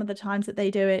year, and one of the times that they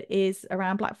do it is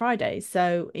around Black Friday.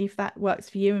 So if that works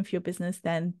for you and for your business,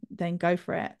 then go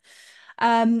for it.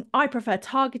 I prefer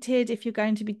targeted if you're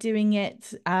going to be doing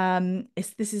it.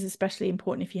 This is especially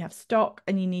important if you have stock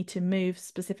and you need to move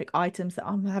specific items that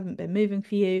haven't been moving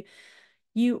for you.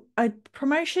 A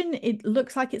promotion, it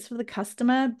looks like it's for the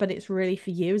customer, but it's really for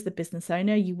you as the business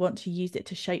owner. You want to use it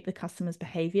to shape the customer's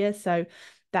behavior. So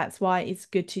that's why it's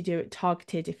good to do it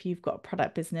targeted if you've got a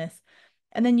product business.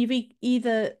 And then you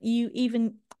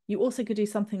also could do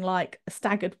something like a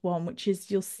staggered one, which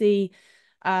is you see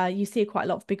quite a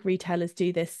lot of big retailers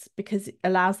do this because it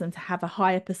allows them to have a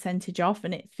higher percentage off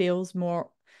and it feels more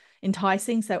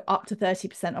enticing. So up to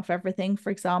 30% off everything,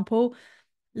 for example.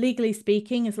 Legally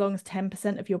speaking, as long as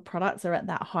 10% of your products are at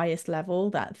that highest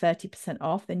level, that 30%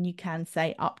 off, then you can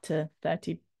say up to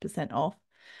 30% off.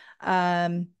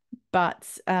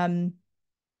 But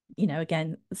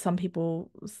again, for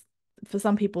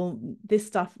some people, this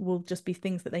stuff will just be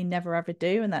things that they never ever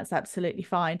do, and that's absolutely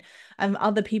fine. And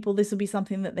other people, this will be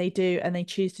something that they do and they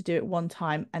choose to do it one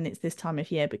time, and it's this time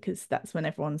of year because that's when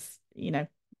everyone's, in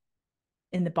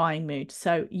the buying mood.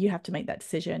 So you have to make that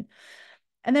decision.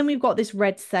 And then we've got this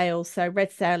red sale. So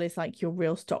red sale is like your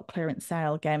real stock clearance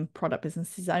sale, again, product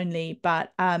businesses only.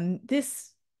 But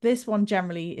this one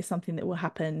generally is something that will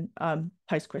happen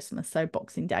post-Christmas, so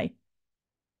Boxing Day.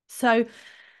 So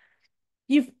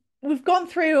we've gone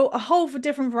through a whole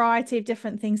different variety of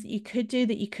different things that you could do,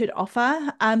 that you could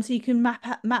offer. So you can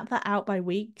map that out by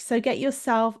week. So get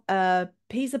yourself a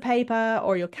piece of paper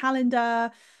or your calendar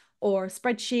or a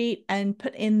spreadsheet and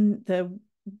put in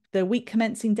the week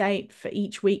commencing date for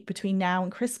each week between now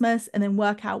and Christmas, and then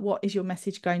work out what is your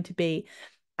message going to be,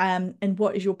 and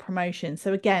what is your promotion.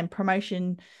 So again,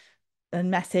 promotion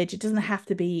and message, it doesn't have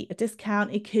to be a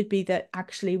discount. It could be that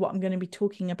actually what I'm going to be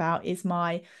talking about is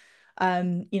my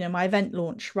my event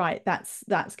launch, right? That's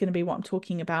going to be what I'm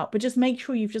talking about. But just make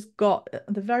sure you've just got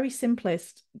the very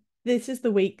simplest, this is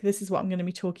the week, this is what I'm going to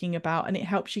be talking about, and it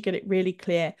helps you get it really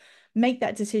clear. Make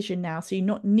that decision now, so you're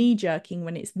not knee-jerking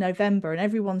when it's November and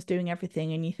everyone's doing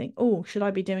everything and you think, oh, should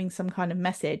I be doing some kind of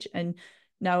message? And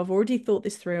no, I've already thought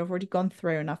this through, I've already gone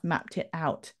through and I've mapped it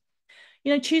out.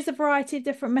 Choose a variety of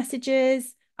different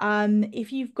messages.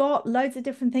 If you've got loads of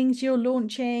different things you're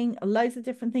launching, loads of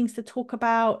different things to talk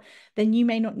about, then you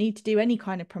may not need to do any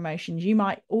kind of promotions.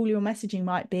 All your messaging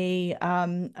might be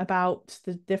about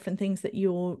the different things that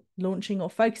you're launching or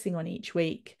focusing on each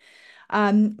week.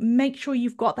 Make sure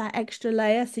you've got that extra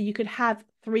layer. So you could have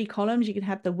 3 columns. You can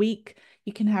have the week,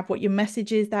 you can have what your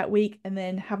message is that week, and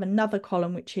then have another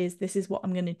column, which is, this is what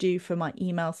I'm going to do for my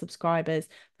email subscribers,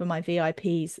 for my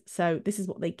VIPs. So this is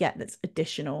what they get that's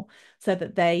additional, so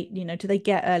that they, do they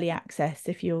get early access?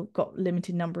 If you've got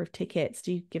limited number of tickets,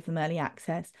 do you give them early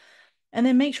access? And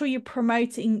then make sure you're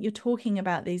talking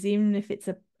about these, even if it's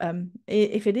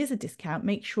if it is a discount,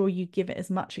 make sure you give it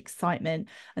as much excitement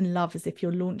and love as if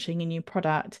you're launching a new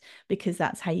product, because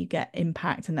that's how you get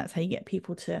impact and that's how you get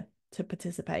people to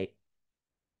participate.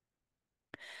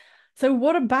 So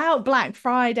what about Black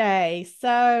Friday?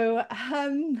 So,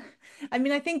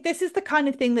 I think this is the kind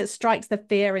of thing that strikes the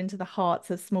fear into the hearts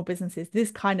of small businesses.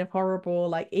 This kind of horrible,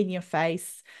 like in your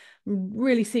face,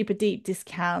 really super deep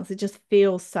discounts. It just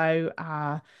feels so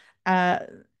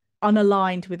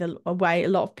unaligned with a way a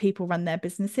lot of people run their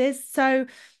businesses. So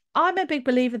I'm a big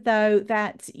believer, though,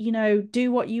 that,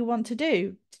 do what you want to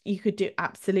do. You could do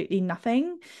absolutely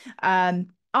nothing.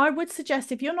 I would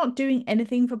suggest, if you're not doing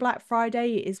anything for Black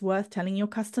Friday, it is worth telling your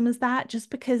customers that, just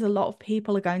because a lot of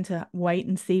people are going to wait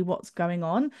and see what's going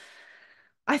on.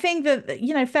 I think that,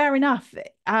 fair enough.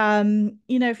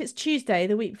 If it's Tuesday,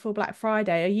 the week before Black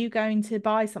Friday, are you going to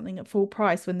buy something at full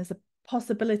price when there's a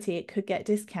possibility it could get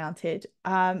discounted?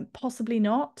 Possibly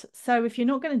not. So if you're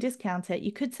not going to discount it,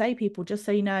 you could say, people, just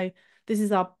so you know, this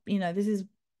is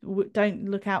don't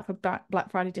look out for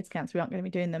Black Friday discounts. We aren't going to be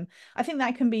doing them. I think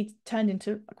that can be turned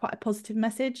into quite a positive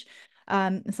message,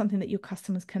 something that your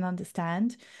customers can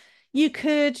understand. You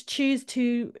could choose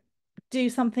to do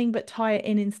something but tie it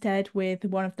in instead with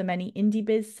one of the many indie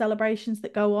biz celebrations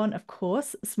that go on. Of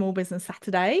course, Small Business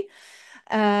Saturday,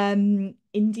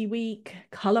 Indie Week,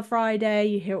 Color Friday.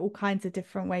 You hear all kinds of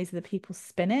different ways that people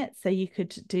spin it. So you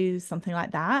could do something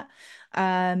like that,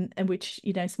 and which,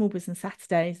 you know, Small Business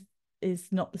Saturday is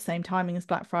not the same timing as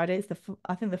Black Friday. It's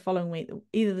I think the following week,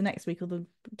 either the next week or the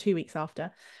 2 weeks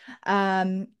after.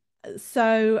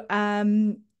 So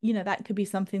you know, that could be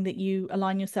something that you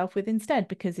align yourself with instead,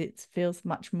 because it feels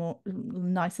much more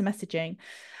nicer messaging.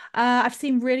 I've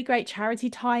seen really great charity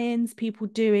tie-ins, people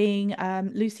doing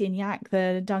Lucy and Yak,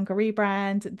 the dungaree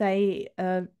brand. They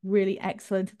are really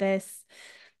excellent at this.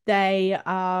 They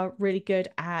are really good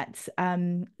at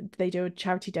they do a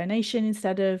charity donation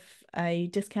instead of a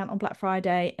discount on Black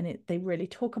Friday, and they really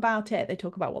talk about it. They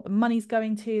talk about what the money's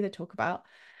going to. They talk about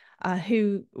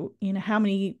who, you know, how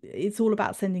many. It's all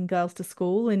about sending girls to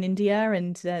school in India,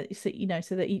 and so, you know,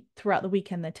 so that throughout the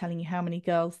weekend they're telling you how many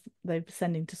girls they're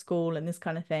sending to school and this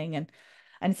kind of thing, and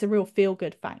it's a real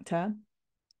feel-good factor.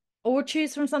 Or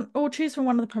choose from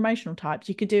one of the promotional types.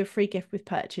 You could do a free gift with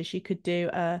purchase. You could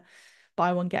do a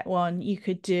buy one get one. You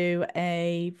could do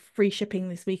a free shipping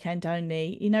this weekend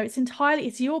only. You know, it's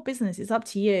your business. It's up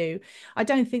to you. I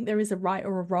don't think there is a right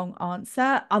or a wrong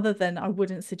answer, other than I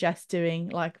wouldn't suggest doing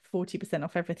like 40%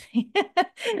 off everything.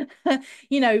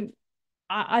 You know,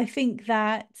 I think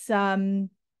that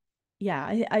yeah,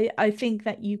 I think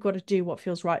that you've got to do what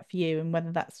feels right for you, and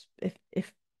whether that's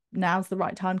if now's the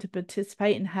right time to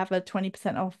participate and have a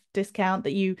 20% off discount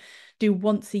that you do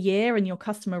once a year, and your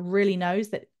customer really knows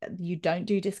that you don't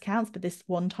do discounts, but this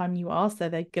one time you are, so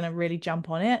they're going to really jump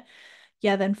on it.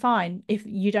 Yeah, then fine. If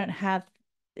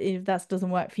that doesn't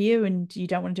work for you and you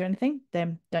don't want to do anything,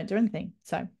 then don't do anything.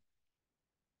 So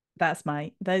that's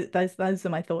those are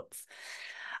my thoughts.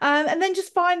 And then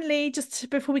just finally, just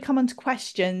before we come on to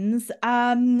questions,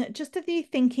 just to be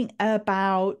thinking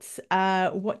about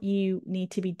what you need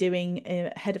to be doing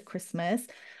ahead of Christmas.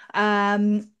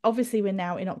 Obviously we're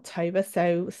now in October,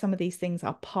 so some of these things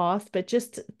are past, but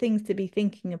just things to be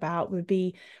thinking about would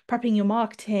be prepping your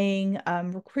marketing,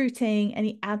 recruiting,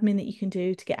 any admin that you can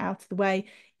do to get out of the way.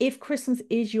 If Christmas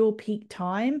is your peak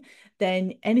time,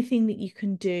 then anything that you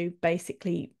can do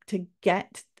basically to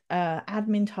get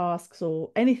admin tasks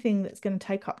or anything that's going to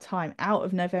take up time out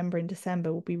of November and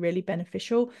December will be really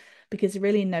beneficial, because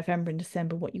really in November and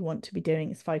December what you want to be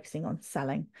doing is focusing on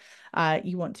selling.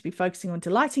 You want to be focusing on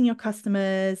delighting your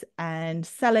customers and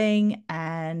selling,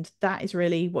 and that is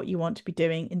really what you want to be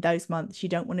doing in those months. You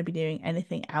don't want to be doing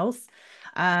anything else.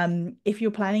 If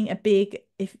you're planning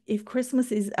if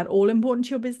Christmas is at all important to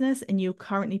your business and you're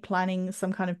currently planning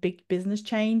some kind of big business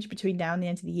change between now and the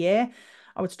end of the year,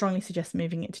 I would strongly suggest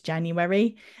moving it to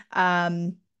January.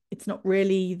 It's not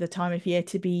really the time of year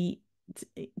to be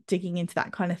digging into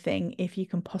that kind of thing if you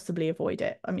can possibly avoid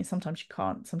it. I mean, sometimes you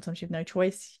can't, sometimes you have no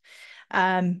choice.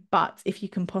 But if you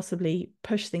can possibly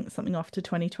push something off to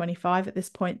 2025 at this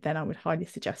point, then I would highly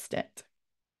suggest it.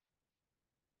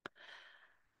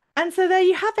 And so there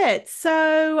you have it.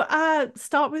 So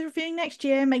start with reviewing next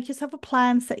year, make yourself a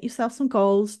plan, set yourself some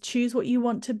goals, choose what you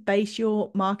want to base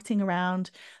your marketing around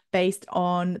based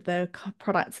on the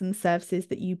products and services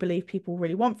that you believe people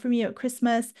really want from you at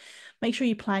Christmas. Make sure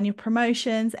you plan your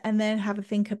promotions, and then have a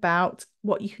think about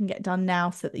what you can get done now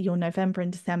so that your November and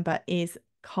December is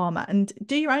calmer. And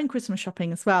do your own Christmas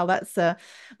shopping as well. That's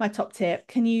my top tip.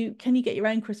 Can you get your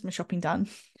own Christmas shopping done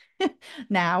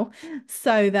now,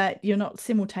 so that you're not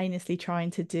simultaneously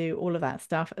trying to do all of that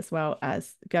stuff as well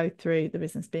as go through the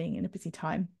business being in a busy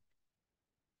time?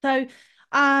 So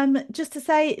just to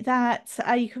say that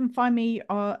you can find me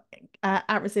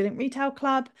at Resilient Retail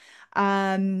Club.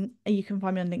 You can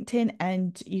find me on LinkedIn,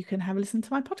 and you can have a listen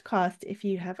to my podcast if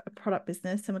you have a product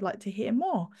business and would like to hear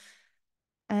more.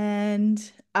 And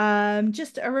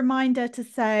just a reminder to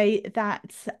say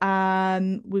that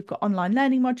we've got online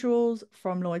learning modules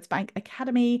from Lloyds Bank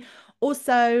Academy.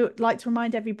 Also, like to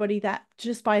remind everybody that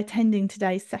just by attending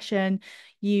today's session,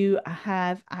 you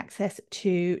have access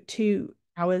to 2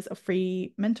 hours of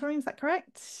free mentoring. Is that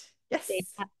correct? Yes.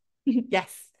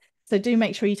 Yes. So do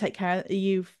make sure you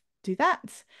do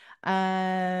that.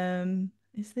 That's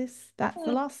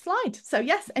the last slide. So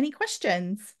yes, any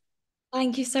questions?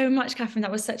 Thank you so much, Catherine.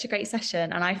 That was such a great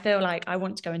session. And I feel like I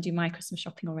want to go and do my Christmas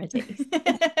shopping already.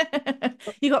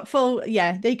 You got full,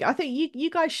 yeah. I think you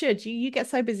guys should. You get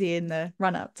so busy in the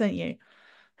run up, don't you?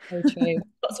 So true.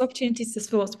 Lots of opportunities to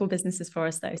support small businesses for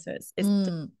us though. So it's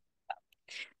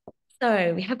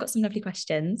So we have got some lovely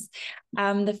questions.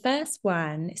 The first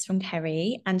one is from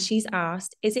Kerry, and she's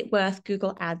asked, is it worth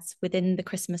Google Ads within the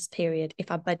Christmas period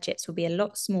if our budgets will be a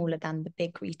lot smaller than the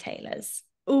big retailers?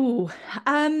 Oh,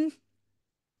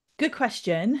 good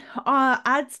question.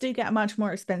 Ads do get much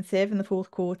more expensive in the fourth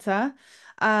quarter.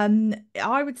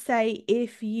 I would say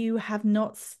if you have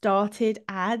not started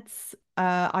ads,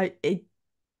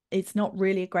 it's not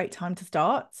really a great time to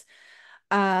start.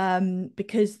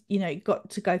 Because you've got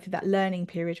to go through that learning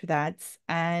period with ads,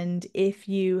 and if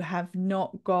you've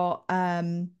not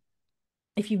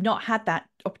had that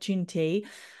opportunity,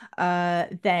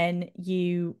 then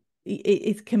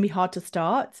it can be hard to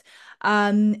start.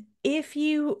 If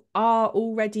you are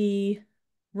already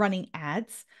running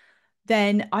ads,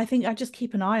 then I think I just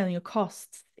keep an eye on your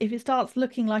costs. If it starts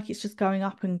looking like it's just going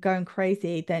up and going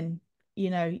crazy, then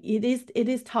it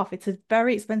is tough. It's a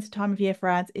very expensive time of year for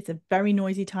ads. It's a very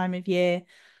noisy time of year.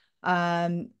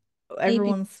 Um, Maybe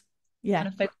everyone's yeah, kind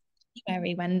of focus on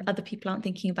January when other people aren't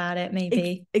thinking about it,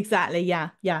 maybe. exactly. Yeah,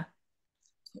 yeah.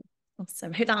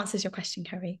 Awesome. I hope that answers your question,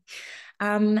 Kerry.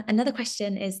 Another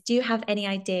question is, do you have any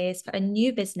ideas for a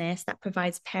new business that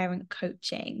provides parent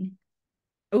coaching?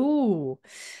 Oh,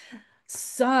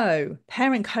 so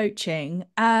parent coaching.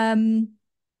 I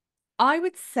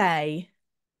would say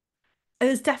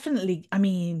there's definitely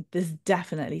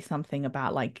something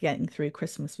about like getting through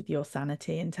Christmas with your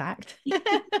sanity intact.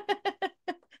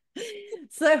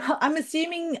 So I'm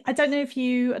assuming, I don't know if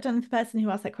the person who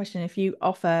asked that question, if you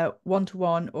offer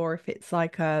one-to-one or if it's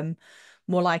like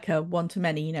more like a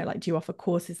one-to-many, like do you offer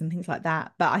courses and things like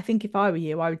that? But I think if I were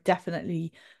you, I would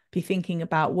definitely be thinking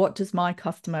about what does my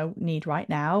customer need right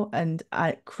now? And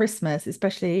at Christmas,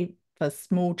 especially for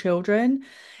small children,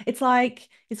 it's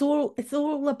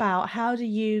all about how do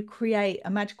you create a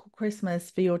magical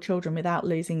Christmas for your children without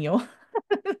losing your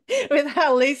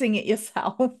without losing it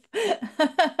yourself.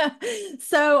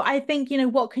 So I think,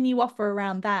 what can you offer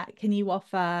around that? Can you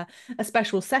offer a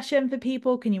special session for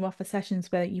people? Can you offer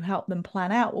sessions where you help them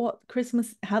plan out what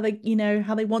Christmas, how they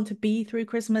want to be through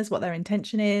Christmas, what their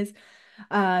intention is?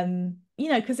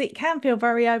 Because it can feel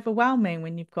very overwhelming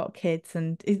when you've got kids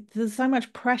and there's so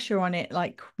much pressure on it,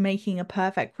 like making a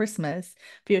perfect Christmas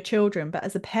for your children. But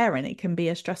as a parent, it can be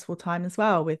a stressful time as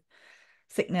well with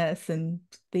sickness and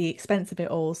the expense of it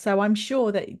all. So I'm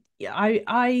sure that yeah,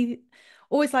 I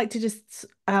always like to just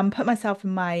put myself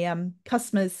in my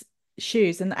customers'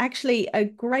 shoes. And actually, a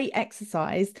great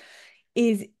exercise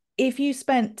is if you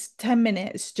spent 10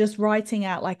 minutes just writing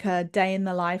out like a day in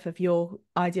the life of your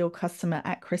ideal customer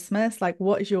at Christmas, like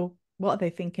what are they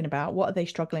thinking about? What are they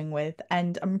struggling with?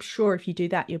 And I'm sure if you do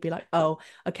that, you'll be like, oh,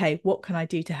 okay, what can I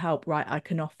do to help? Right, I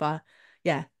can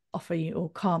yeah, offer you or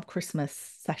calm Christmas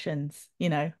sessions.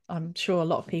 I'm sure a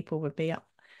lot of people would be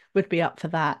up for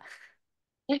that.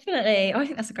 Definitely. Oh, I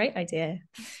think that's a great idea.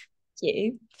 Thank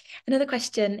you. Another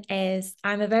question is,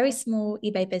 I'm a very small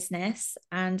eBay business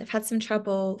and I've had some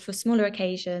trouble for smaller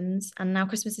occasions. And now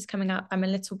Christmas is coming up. I'm a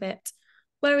little bit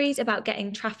worried about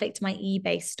getting traffic to my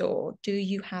eBay store. Do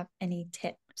you have any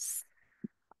tips?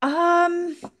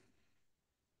 Um,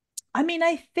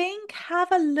 I think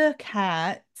have a look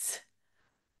at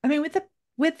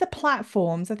with the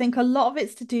platforms, I think a lot of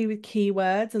it's to do with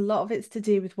keywords, a lot of it's to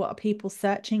do with what are people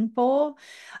searching for.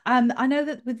 I know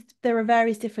that there are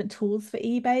various different tools for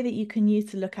eBay that you can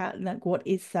use to look at like what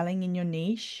is selling in your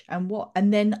niche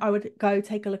and then I would go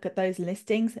take a look at those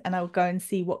listings and I would go and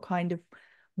see what kind of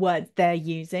words they're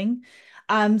using.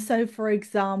 So for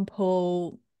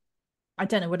example, I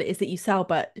don't know what it is that you sell,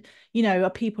 but are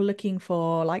people looking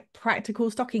for like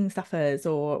practical stocking stuffers,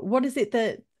 or what is it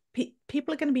that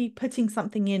people are going to be putting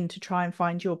something in to try and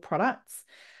find your products?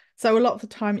 So a lot of the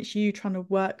time it's you trying to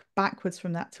work backwards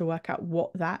from that to work out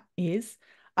what that is.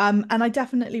 And I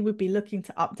definitely would be looking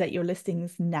to update your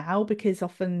listings now because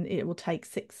often it will take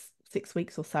six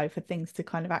weeks or so for things to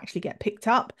kind of actually get picked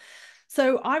up.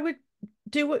 So I would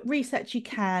do what research you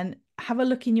can, have a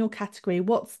look in your category,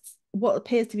 what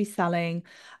appears to be selling,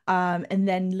 and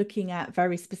then looking at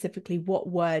very specifically what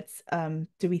words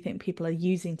do we think people are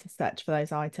using to search for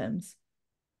those items.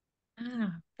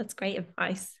 Ah, that's great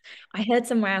advice. I heard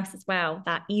somewhere else as well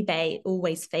that eBay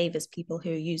always favors people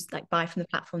who buy from the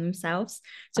platform themselves.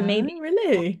 So Oh, maybe,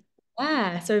 really?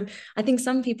 yeah. So I think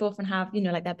some people often have,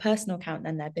 like their personal account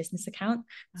and their business account.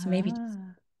 So maybe just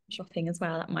Ah. shopping as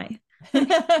well, that might.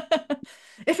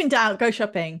 If in doubt, go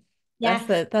shopping. That's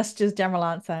Yes, that's just general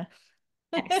answer.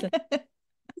 excellent.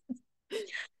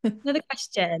 Another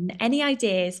question. Any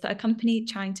ideas for a company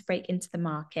trying to break into the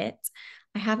market?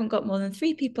 I haven't got more than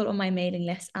 3 people on my mailing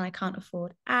list and I can't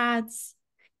afford ads.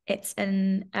 It's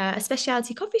a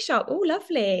specialty coffee shop. Oh,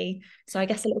 lovely. So I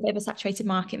guess a little bit of a saturated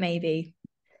market, maybe.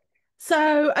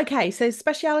 So, okay, so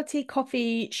specialty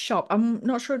coffee shop. I'm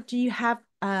not sure. Do you have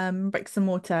bricks and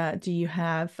mortar? Do you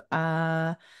have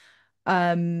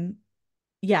um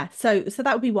yeah, so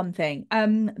that would be one thing.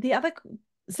 The other,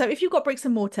 so if you've got bricks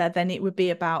and mortar, then it would be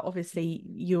about obviously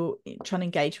you're trying to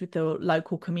engage with the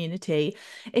local community.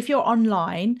 If you're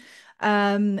online,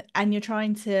 and you're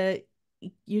trying to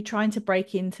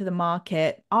break into the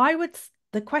market,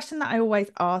 the question that I always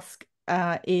ask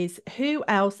is who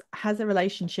else has a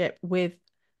relationship with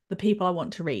the people I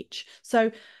want to reach?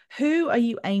 So who are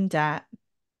you aimed at?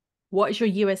 What is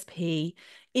your USP?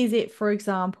 Is it, for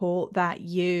example, that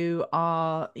you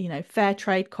are, fair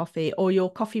trade coffee, or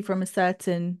your coffee from a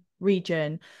certain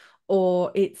region,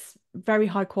 or it's very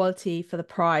high quality for the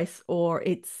price, or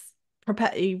it's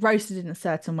roasted in a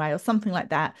certain way, or something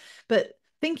like that. But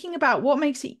thinking about what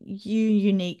makes it you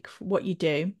unique, what you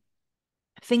do,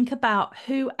 think about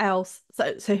who else.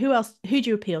 So who do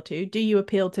you appeal to? Do you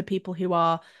appeal to people who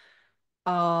are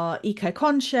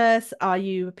eco-conscious? Are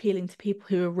you appealing to people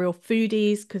who are real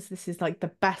foodies because this is like the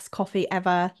best coffee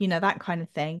ever, that kind of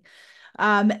thing.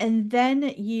 And then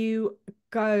you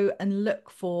go and look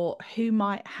for who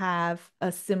might have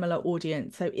a similar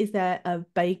audience. So is there a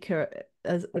baker,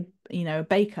 as a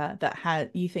baker that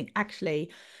you think,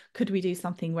 actually, could we do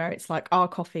something where it's like our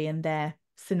coffee and their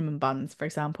cinnamon buns, for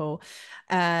example?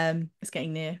 It's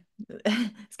getting near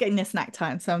it's getting near snack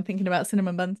time, so I'm thinking about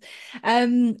cinnamon buns.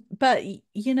 But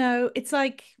it's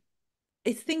like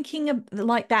it's thinking of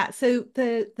like that. So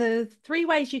the three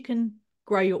ways you can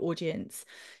grow your audience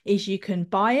is you can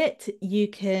buy it, you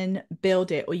can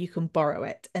build it, or you can borrow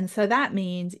it. And so that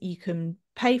means you can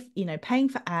paying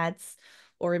for ads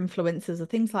or influencers or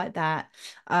things like that.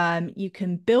 You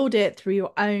can build it through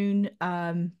your own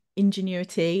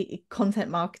ingenuity, content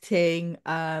marketing,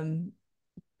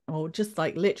 or just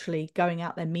like literally going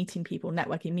out there, meeting people,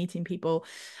 networking, meeting people.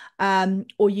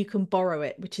 Or you can borrow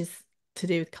it, which is to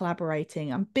do with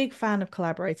collaborating. I'm a big fan of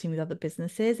collaborating with other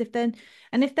businesses. If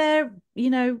they're,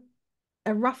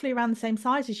 are roughly around the same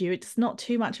size as you, it's not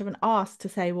too much of an ask to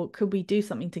say, well, could we do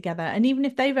something together? And even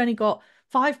if they've only got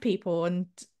 5 people and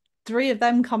 3 of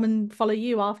them come and follow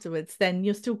you afterwards, then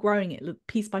you're still growing it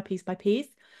piece by piece by piece.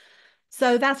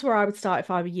 So that's where I would start if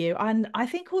I were you. And I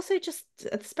think also just,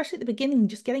 especially at the beginning,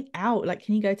 just getting out. Like,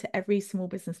 can you go to every small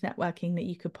business networking that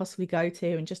you could possibly go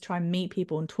to and just try and meet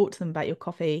people and talk to them about your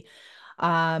coffee?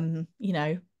 Um, you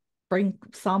know, Bring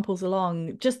samples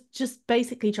along. Just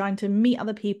basically trying to meet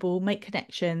other people, make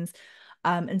connections,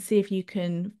 and see if you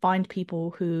can find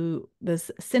people who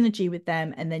there's synergy with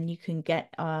them, and then you can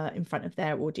get in front of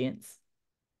their audience.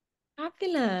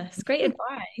 Fabulous. Great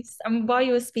advice. And while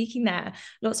you were speaking there,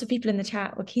 lots of people in the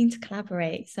chat were keen to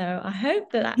collaborate. So I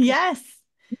hope that that can, Yes,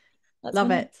 that's love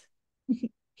wonderful. it.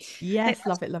 Next Yes,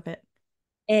 love question it, love it.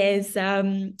 is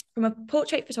from a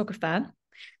portrait photographer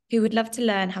who would love to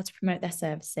learn how to promote their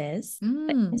services. For Mm.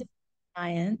 independent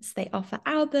clients, they offer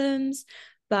albums,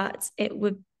 but it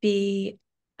would be,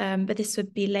 but this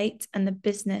would be late and the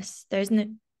business, there is no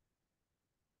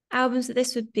albums that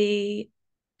this would be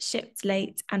shipped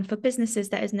late. And for businesses,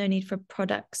 there is no need for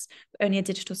products, but only a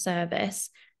digital service.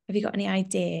 Have you got any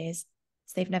ideas?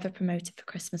 So they've never promoted for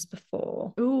Christmas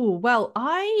before. Oh, well,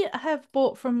 I've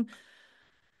bought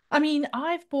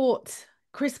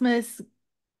Christmas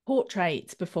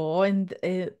portraits before, and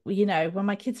when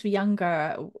my kids were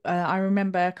younger, I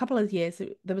remember a couple of years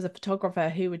there was a photographer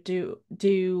who would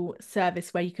do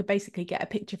service where you could basically get a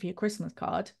picture for your Christmas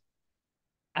card.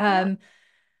 Oh, Um,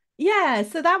 yeah,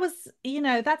 so that was,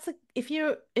 that's if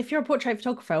you're a portrait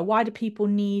photographer, why do people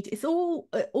need, it's all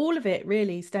of it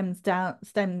really stems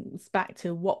back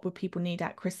to what would people need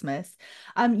at Christmas.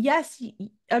 Yes,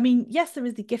 yes, there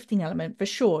is the gifting element for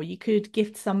sure. You could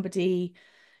gift somebody,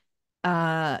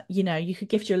 you could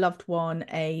gift your loved one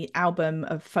a album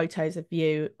of photos of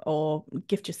you, or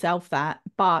gift yourself that.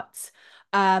 But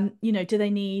do they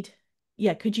need,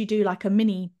 yeah, could you do like a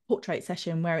mini portrait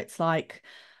session where it's like,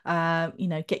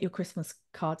 get your Christmas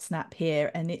card snap here,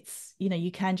 and it's,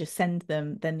 you can just send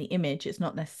them then the image. It's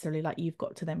not necessarily like you've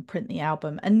got to then print the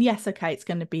album. And yes, okay, it's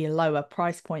going to be a lower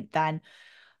price point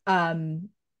um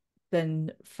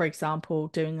for example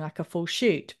doing like a full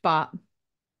shoot, but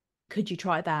could you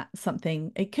try that?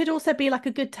 Something, it could also be like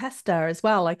a good tester as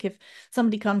well. Like if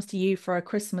somebody comes to you for a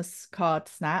Christmas card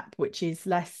snap, which is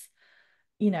less,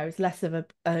 is less of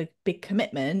a big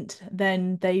commitment,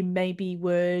 then they maybe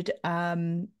would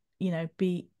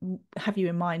be have you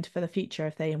in mind for the future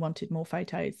if they wanted more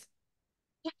photos.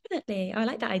 Definitely. I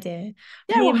like that idea.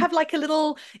 Yeah, Me we'll and have like a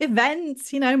little event,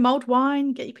 mulled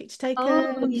wine, get your picture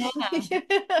oh taken. yeah.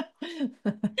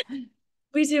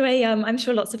 We do I'm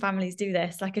sure lots of families do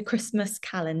this, like a Christmas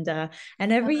calendar.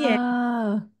 And every year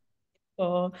Ah.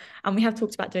 or and we have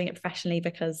talked about doing it professionally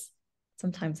because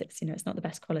sometimes it's not the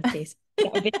best quality. So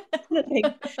that would be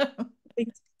a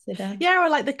big to consider. Yeah, or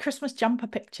like the Christmas jumper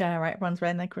picture, right? Everyone's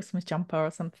wearing their Christmas jumper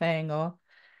or something. Or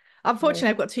Or unfortunately,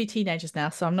 I've got two teenagers now,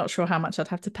 so I'm not sure how much I'd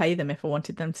have to pay them if I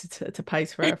wanted them to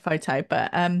pose for a photo.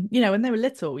 But when they were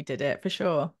little, we did it for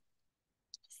sure.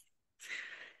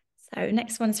 so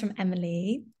next one's from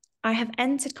Emily. I have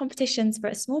entered competitions for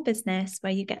a small business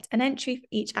where you get an entry for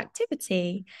each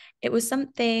activity. It was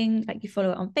something like you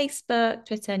follow it on Facebook,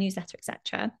 Twitter, newsletter,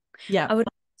 etc. Yeah. I would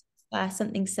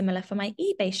something similar for my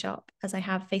eBay shop as I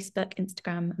have Facebook,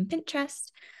 Instagram, and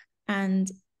Pinterest, and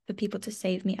for people to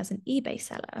save me as an eBay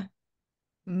seller.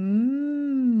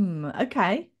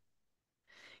 Okay.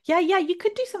 Yeah, yeah, you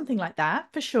could do something like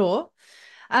that for sure.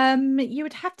 You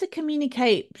would have to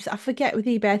communicate. I forget with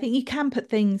eBay. I think you can put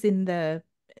things in the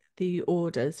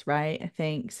orders, right? I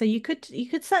think so. You could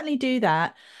certainly do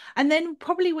that, and then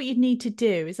probably what you'd need to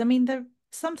do is, I mean,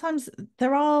 sometimes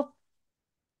there are,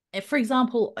 for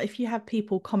example, if you have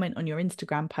people comment on your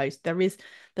Instagram post,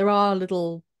 there are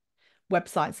little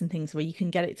websites and things where you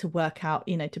can get it to work out,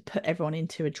 to put everyone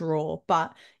into a drawer.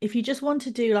 But if you just want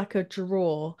to do like a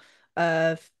drawer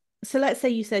of, so let's say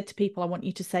you said to people, I want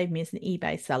you to save me as an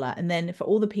eBay seller. And then for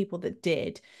all the people that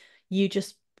did, you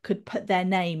just could put their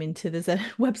name into, there's a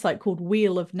website called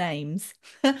Wheel of Names,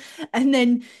 and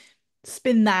then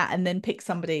spin that and then pick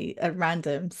somebody at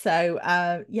random. So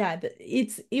yeah,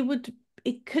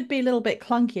 it could be a little bit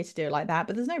clunkier to do it like that,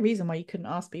 but there's no reason why you couldn't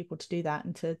ask people to do that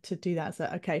and to do that. So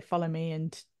okay, follow me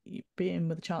and you be in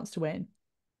with a chance to win.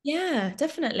 Yeah,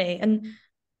 definitely. And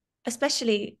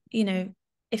especially,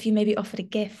 if you maybe offered a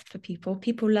gift for people,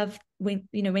 people love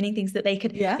winning things that they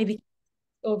could Yeah. maybe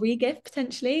or re-gift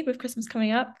potentially with Christmas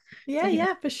coming up. So Yeah, I think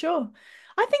yeah, for sure.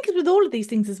 I think with all of these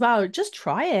things as well, just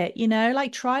try it,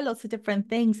 like try lots of different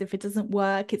things. If it doesn't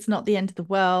work, it's not the end of the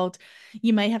world.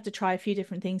 You may have to try a few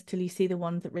different things till you see the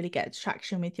ones that really get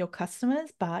traction with your customers,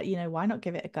 but why not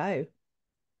give it a go?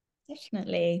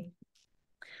 definitely.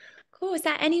 Cool. Is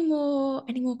there any more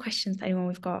questions for anyone?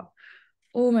 We've got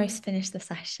almost finished the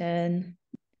session.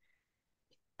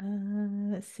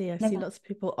 Let's see. I see Never lots of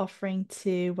people offering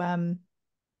to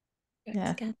get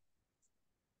yeah. together.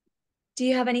 Do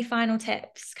you have any final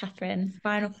tips, Catherine?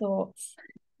 Final thoughts?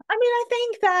 I mean, I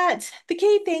think that the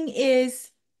key thing is,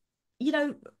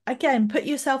 again, put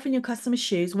yourself in your customer's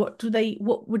shoes. What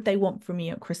would they want from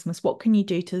you at Christmas? What can you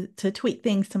do to tweak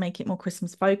things to make it more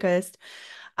Christmas focused?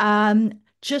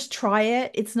 Just try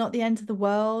it. It's not the end of the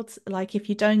world. Like if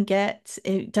you don't get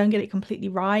it completely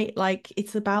right, like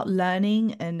it's about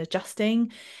learning and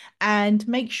adjusting, and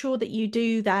make sure that you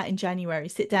do that in January.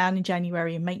 Sit down in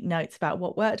January and make notes about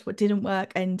what worked, what didn't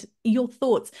work, and your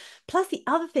thoughts. Plus, the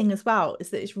other thing as well is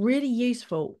that it's really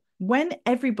useful when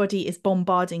everybody is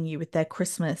bombarding you with their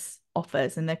Christmas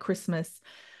offers and their Christmas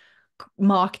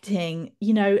marketing,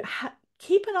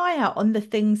 keep an eye out on the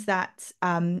things that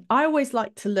I always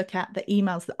like to look at the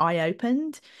emails that I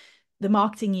opened, the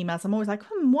marketing emails. I'm always like,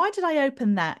 why did I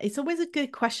open that? It's always a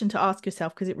good question to ask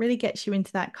yourself because it really gets you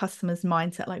into that customer's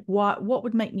mindset. Like, what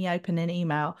would make me open an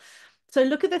email? So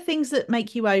look at the things that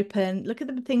make you open, look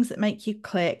at the things that make you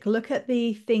click, look at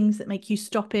the things that make you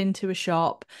stop into a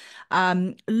shop.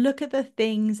 Look at the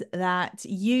things that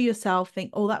you yourself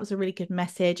think, oh, that was a really good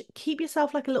message. Keep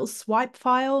yourself like a little swipe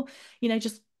file,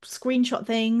 just screenshot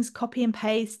things, copy and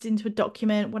paste into a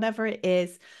document, whatever it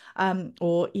is.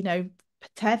 Or,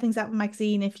 tear things out of a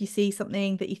magazine if you see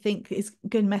something that you think is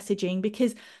good messaging,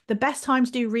 because the best time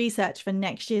to do research for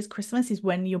next year's Christmas is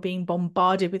when you're being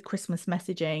bombarded with Christmas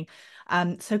messaging.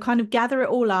 So kind of gather it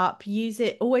all up, use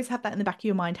it, always have that in the back of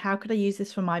your mind. How could I use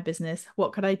this for my business?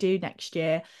 What could I do next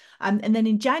year? And then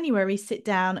in January, sit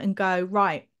down and go,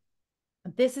 right,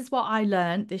 this is what I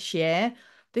learned this year.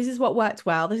 This is what worked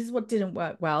well. This is what didn't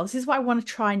work well. This is what I want to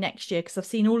try next year because I've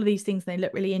seen all of these things and they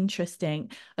look really interesting.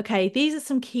 Okay, these are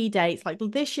some key dates. Like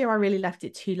this year, I really left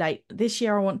it too late. This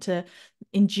year,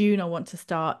 in June, I want to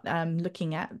start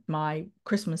looking at my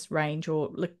Christmas range or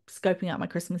scoping out my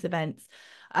Christmas events.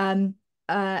 Um,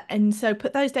 and so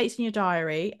put those dates in your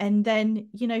diary. And then,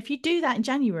 if you do that in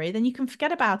January, then you can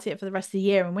forget about it for the rest of the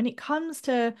year. And when it comes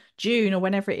to June or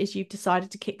whenever it is you've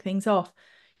decided to kick things off,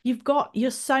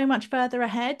 you're so much further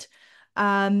ahead.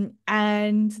 And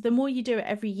the more you do it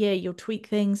every year, you'll tweak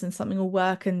things and something will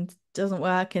work and doesn't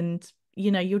work. And,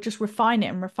 you'll just refine it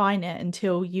and refine it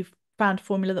until you've found a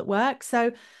formula that works.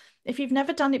 So if you've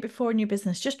never done it before in your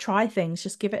business, just try things,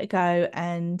 just give it a go,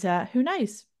 and who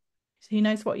knows? Who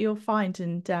knows what you'll find?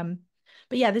 And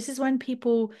but yeah, this is when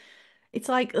people, it's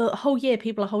like a whole year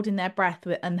people are holding their breath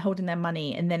and holding their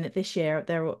money, and then at this year,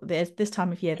 there's this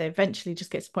time of year, they eventually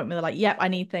just get to the point where they're like, "Yep, I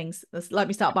need things. Let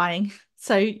me start buying."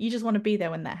 So you just want to be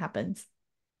there when that happens.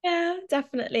 Yeah,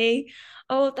 definitely.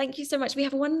 Oh, thank you so much. We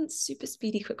have one super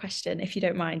speedy quick question, if you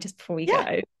don't mind, just before we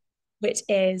Yeah. go, which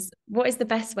is what is the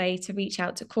best way to reach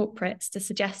out to corporates to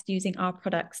suggest using our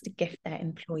products to gift their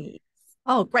employees?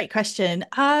 Oh, great question.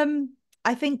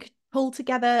 I think pull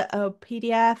together a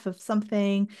PDF of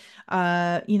something,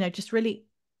 just really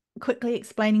quickly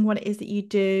explaining what it is that you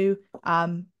do.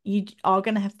 You are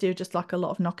going to have to do just like a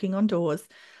lot of knocking on doors.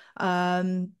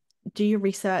 Do your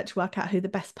research, work out who the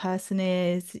best person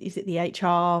is. Is it the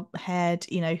HR head?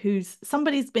 Who's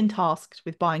somebody's been tasked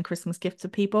with buying Christmas gifts for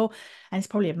people, and it's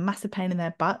probably a massive pain in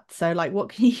their butt. So, like, what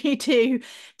can you do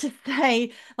to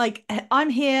say, like,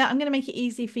 I'm here, I'm going to make it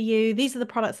easy for you. These are the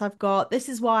products I've got. This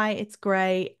is why it's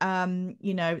great.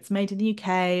 It's made in the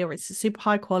UK, or it's super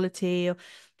high quality, or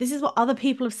this is what other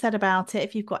people have said about it.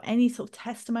 If you've got any sort of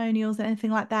testimonials or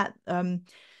anything like that,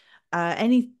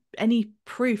 any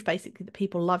proof basically that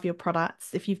people love your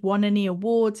products. If you've won any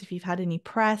awards, if you've had any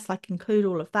press, like include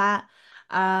all of that.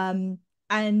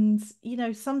 And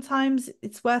sometimes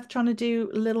it's worth trying to do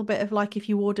a little bit of, like, if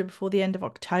you order before the end of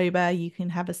October, you can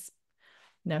have a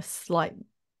slight,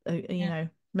 Yeah.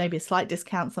 maybe a slight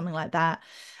discount, something like that,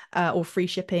 or free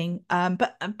shipping.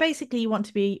 But basically, you want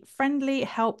to be friendly,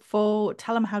 helpful,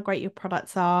 tell them how great your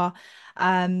products are,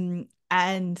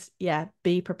 and yeah,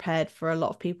 be prepared for a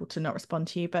lot of people to not respond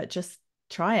to you, but just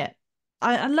try it.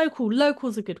 And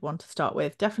local's a good one to start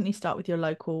with. Definitely start with your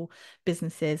local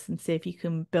businesses and see if you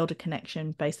can build a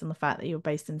connection based on the fact that you're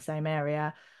based in the same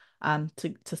area,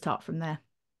 to start from there.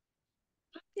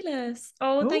 Fabulous.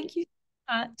 Oh, Oh, thank you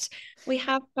so much. We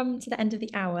have come to the end of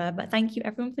the hour, but thank you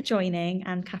everyone for joining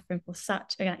and Catherine for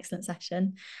such an excellent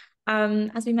session.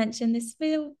 As we mentioned,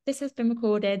 this has been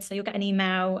recorded, so you'll get an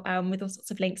email with all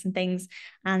sorts of links and things,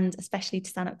 and especially to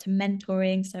sign up to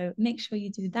mentoring. So make sure you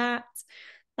do that.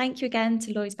 Thank you again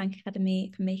to Lloyds Bank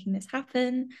Academy for making this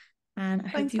happen, and I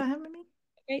hope thanks you for have having me. a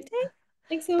great day.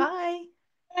 Thanks all. Bye.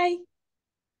 Bye.